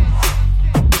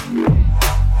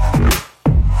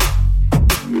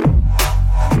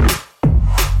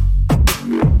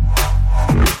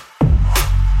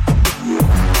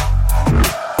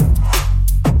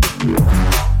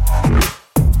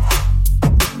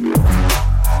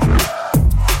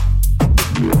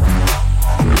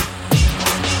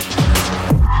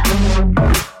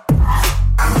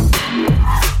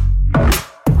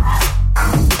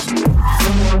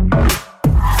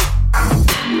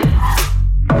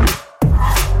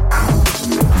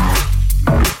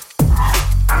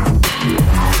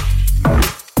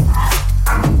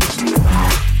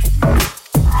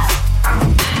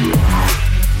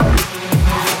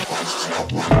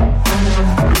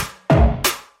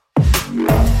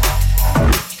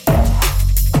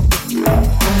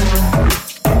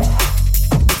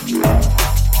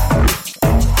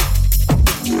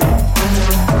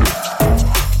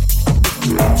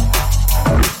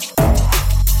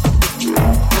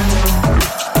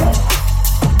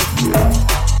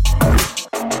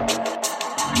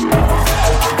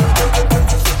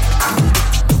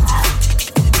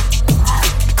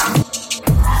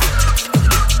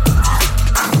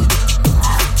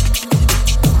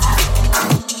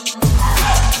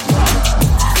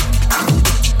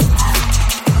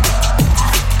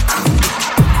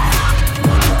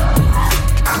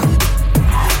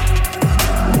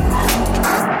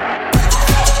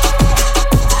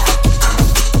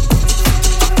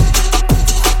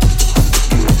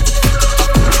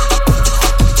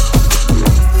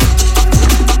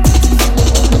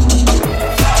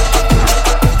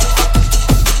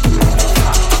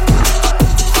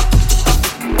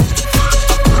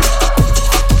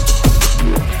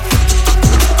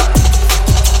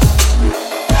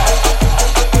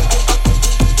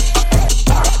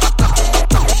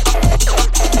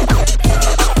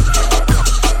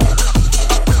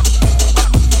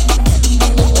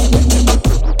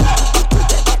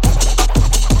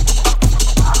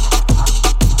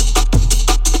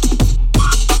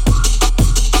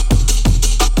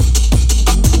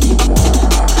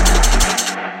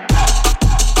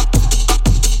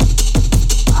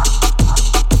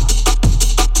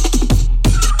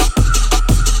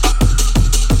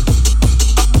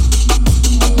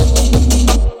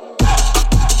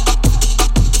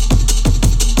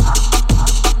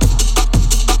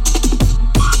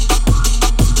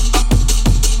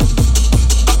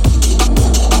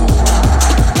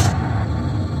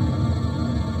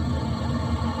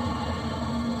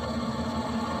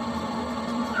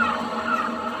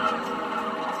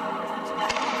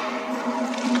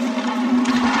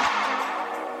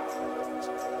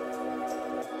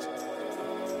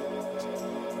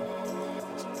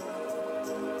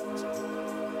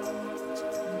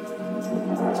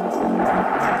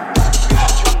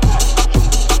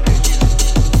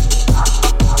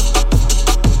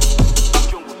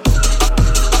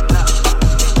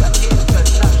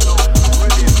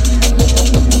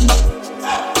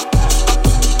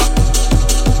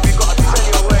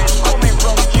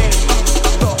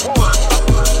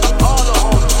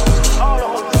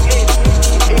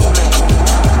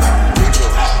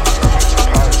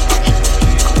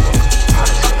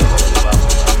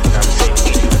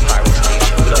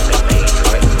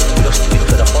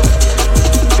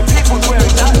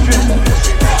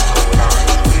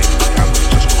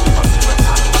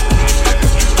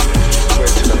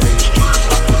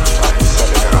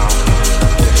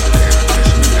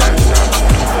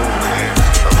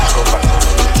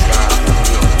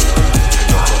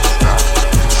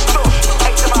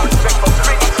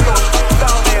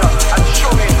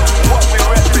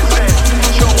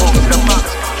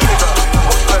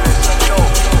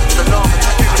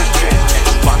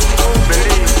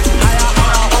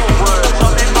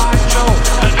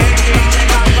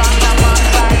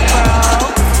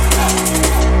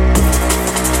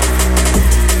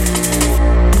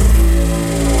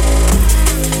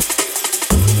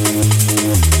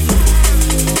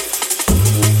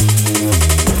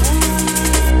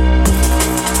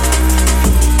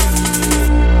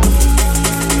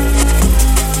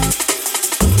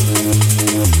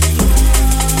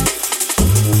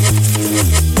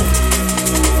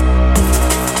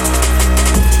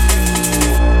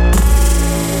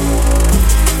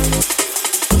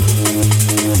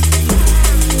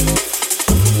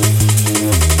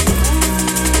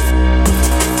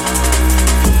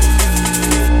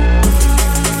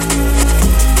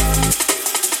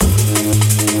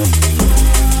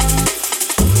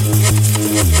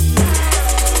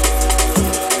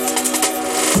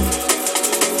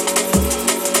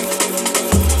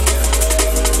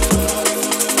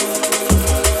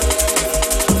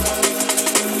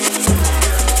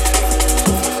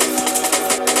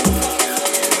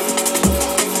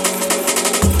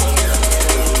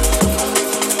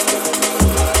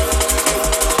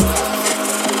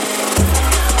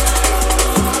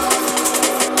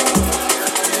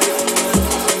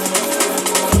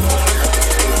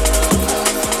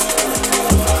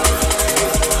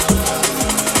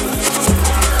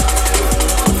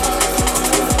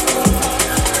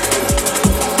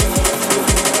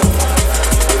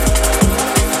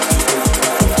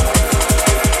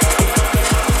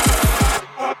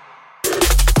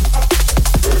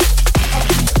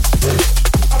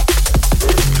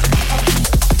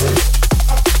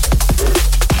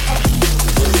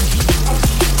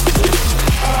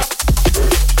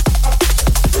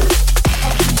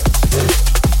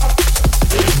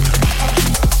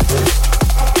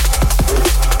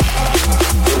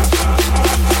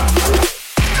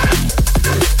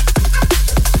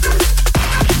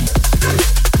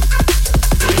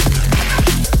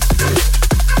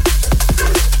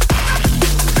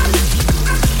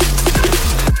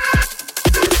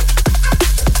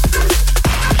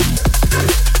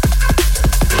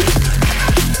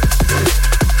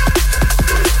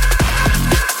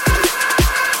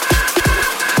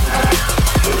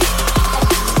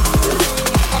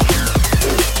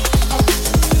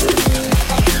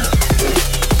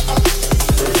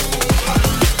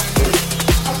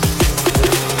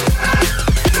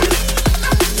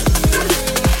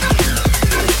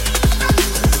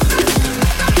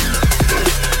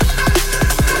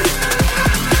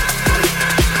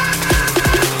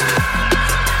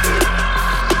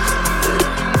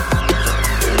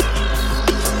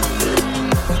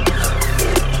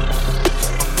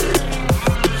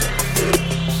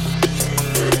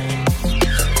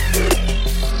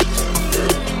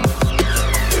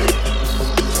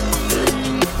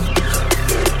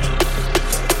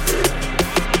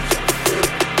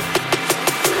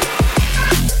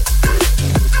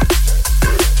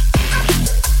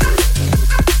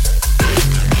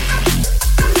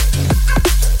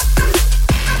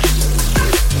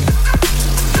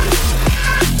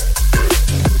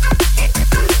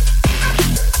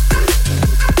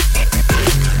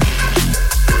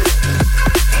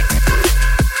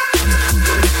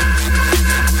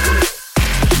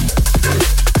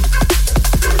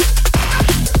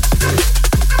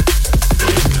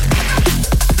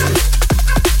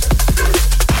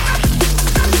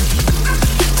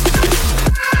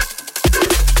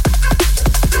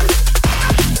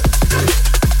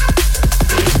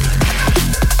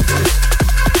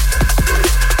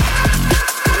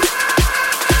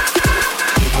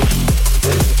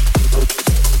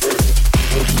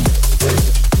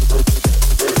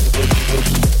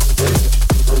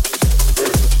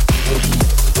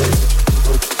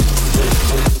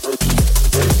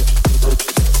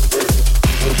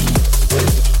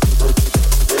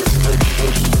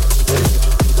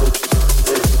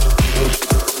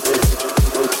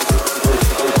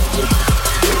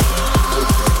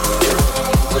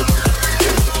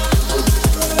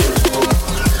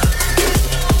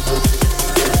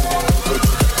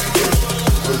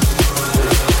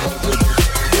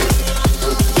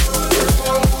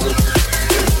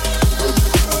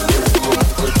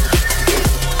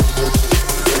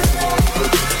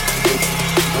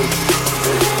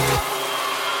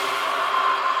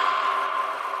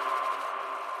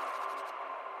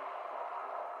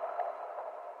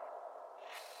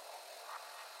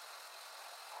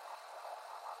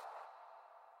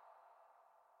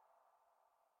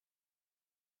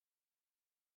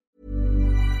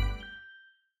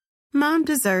 Mom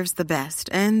deserves the best,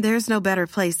 and there's no better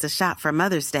place to shop for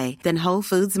Mother's Day than Whole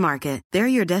Foods Market. They're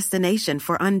your destination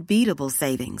for unbeatable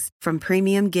savings, from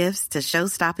premium gifts to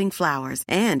show-stopping flowers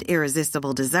and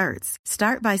irresistible desserts.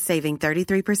 Start by saving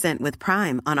 33% with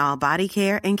Prime on all body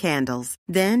care and candles.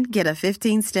 Then get a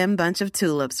 15-stem bunch of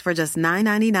tulips for just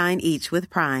 $9.99 each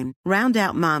with Prime. Round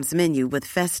out Mom's menu with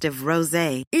festive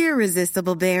rosé,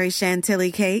 irresistible berry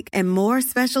chantilly cake, and more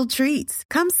special treats.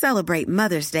 Come celebrate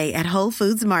Mother's Day at Whole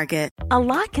Foods Market. A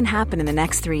lot can happen in the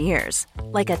next 3 years.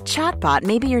 Like a chatbot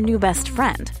may be your new best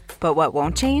friend. But what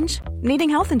won't change? Needing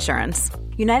health insurance.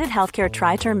 United Healthcare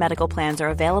Tri-Term Medical Plans are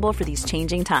available for these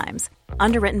changing times.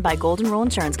 Underwritten by Golden Rule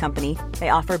Insurance Company, they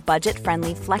offer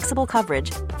budget-friendly, flexible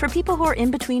coverage for people who are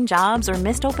in between jobs or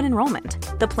missed open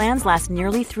enrollment. The plans last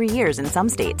nearly 3 years in some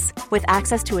states, with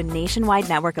access to a nationwide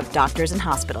network of doctors and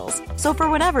hospitals. So for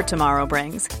whatever tomorrow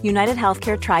brings, United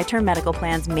Healthcare Tri-Term Medical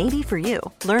Plans may be for you.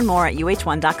 Learn more at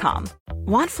uh1.com.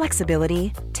 Want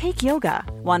flexibility? Take yoga.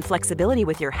 Want flexibility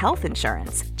with your health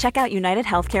insurance? Check out United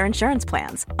Healthcare Insurance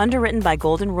Plans. Underwritten by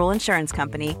Golden Rule Insurance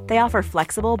Company, they offer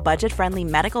flexible, budget-friendly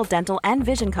medical, dental, and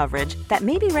vision coverage that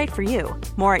may be right for you.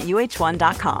 More at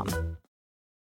uh1.com.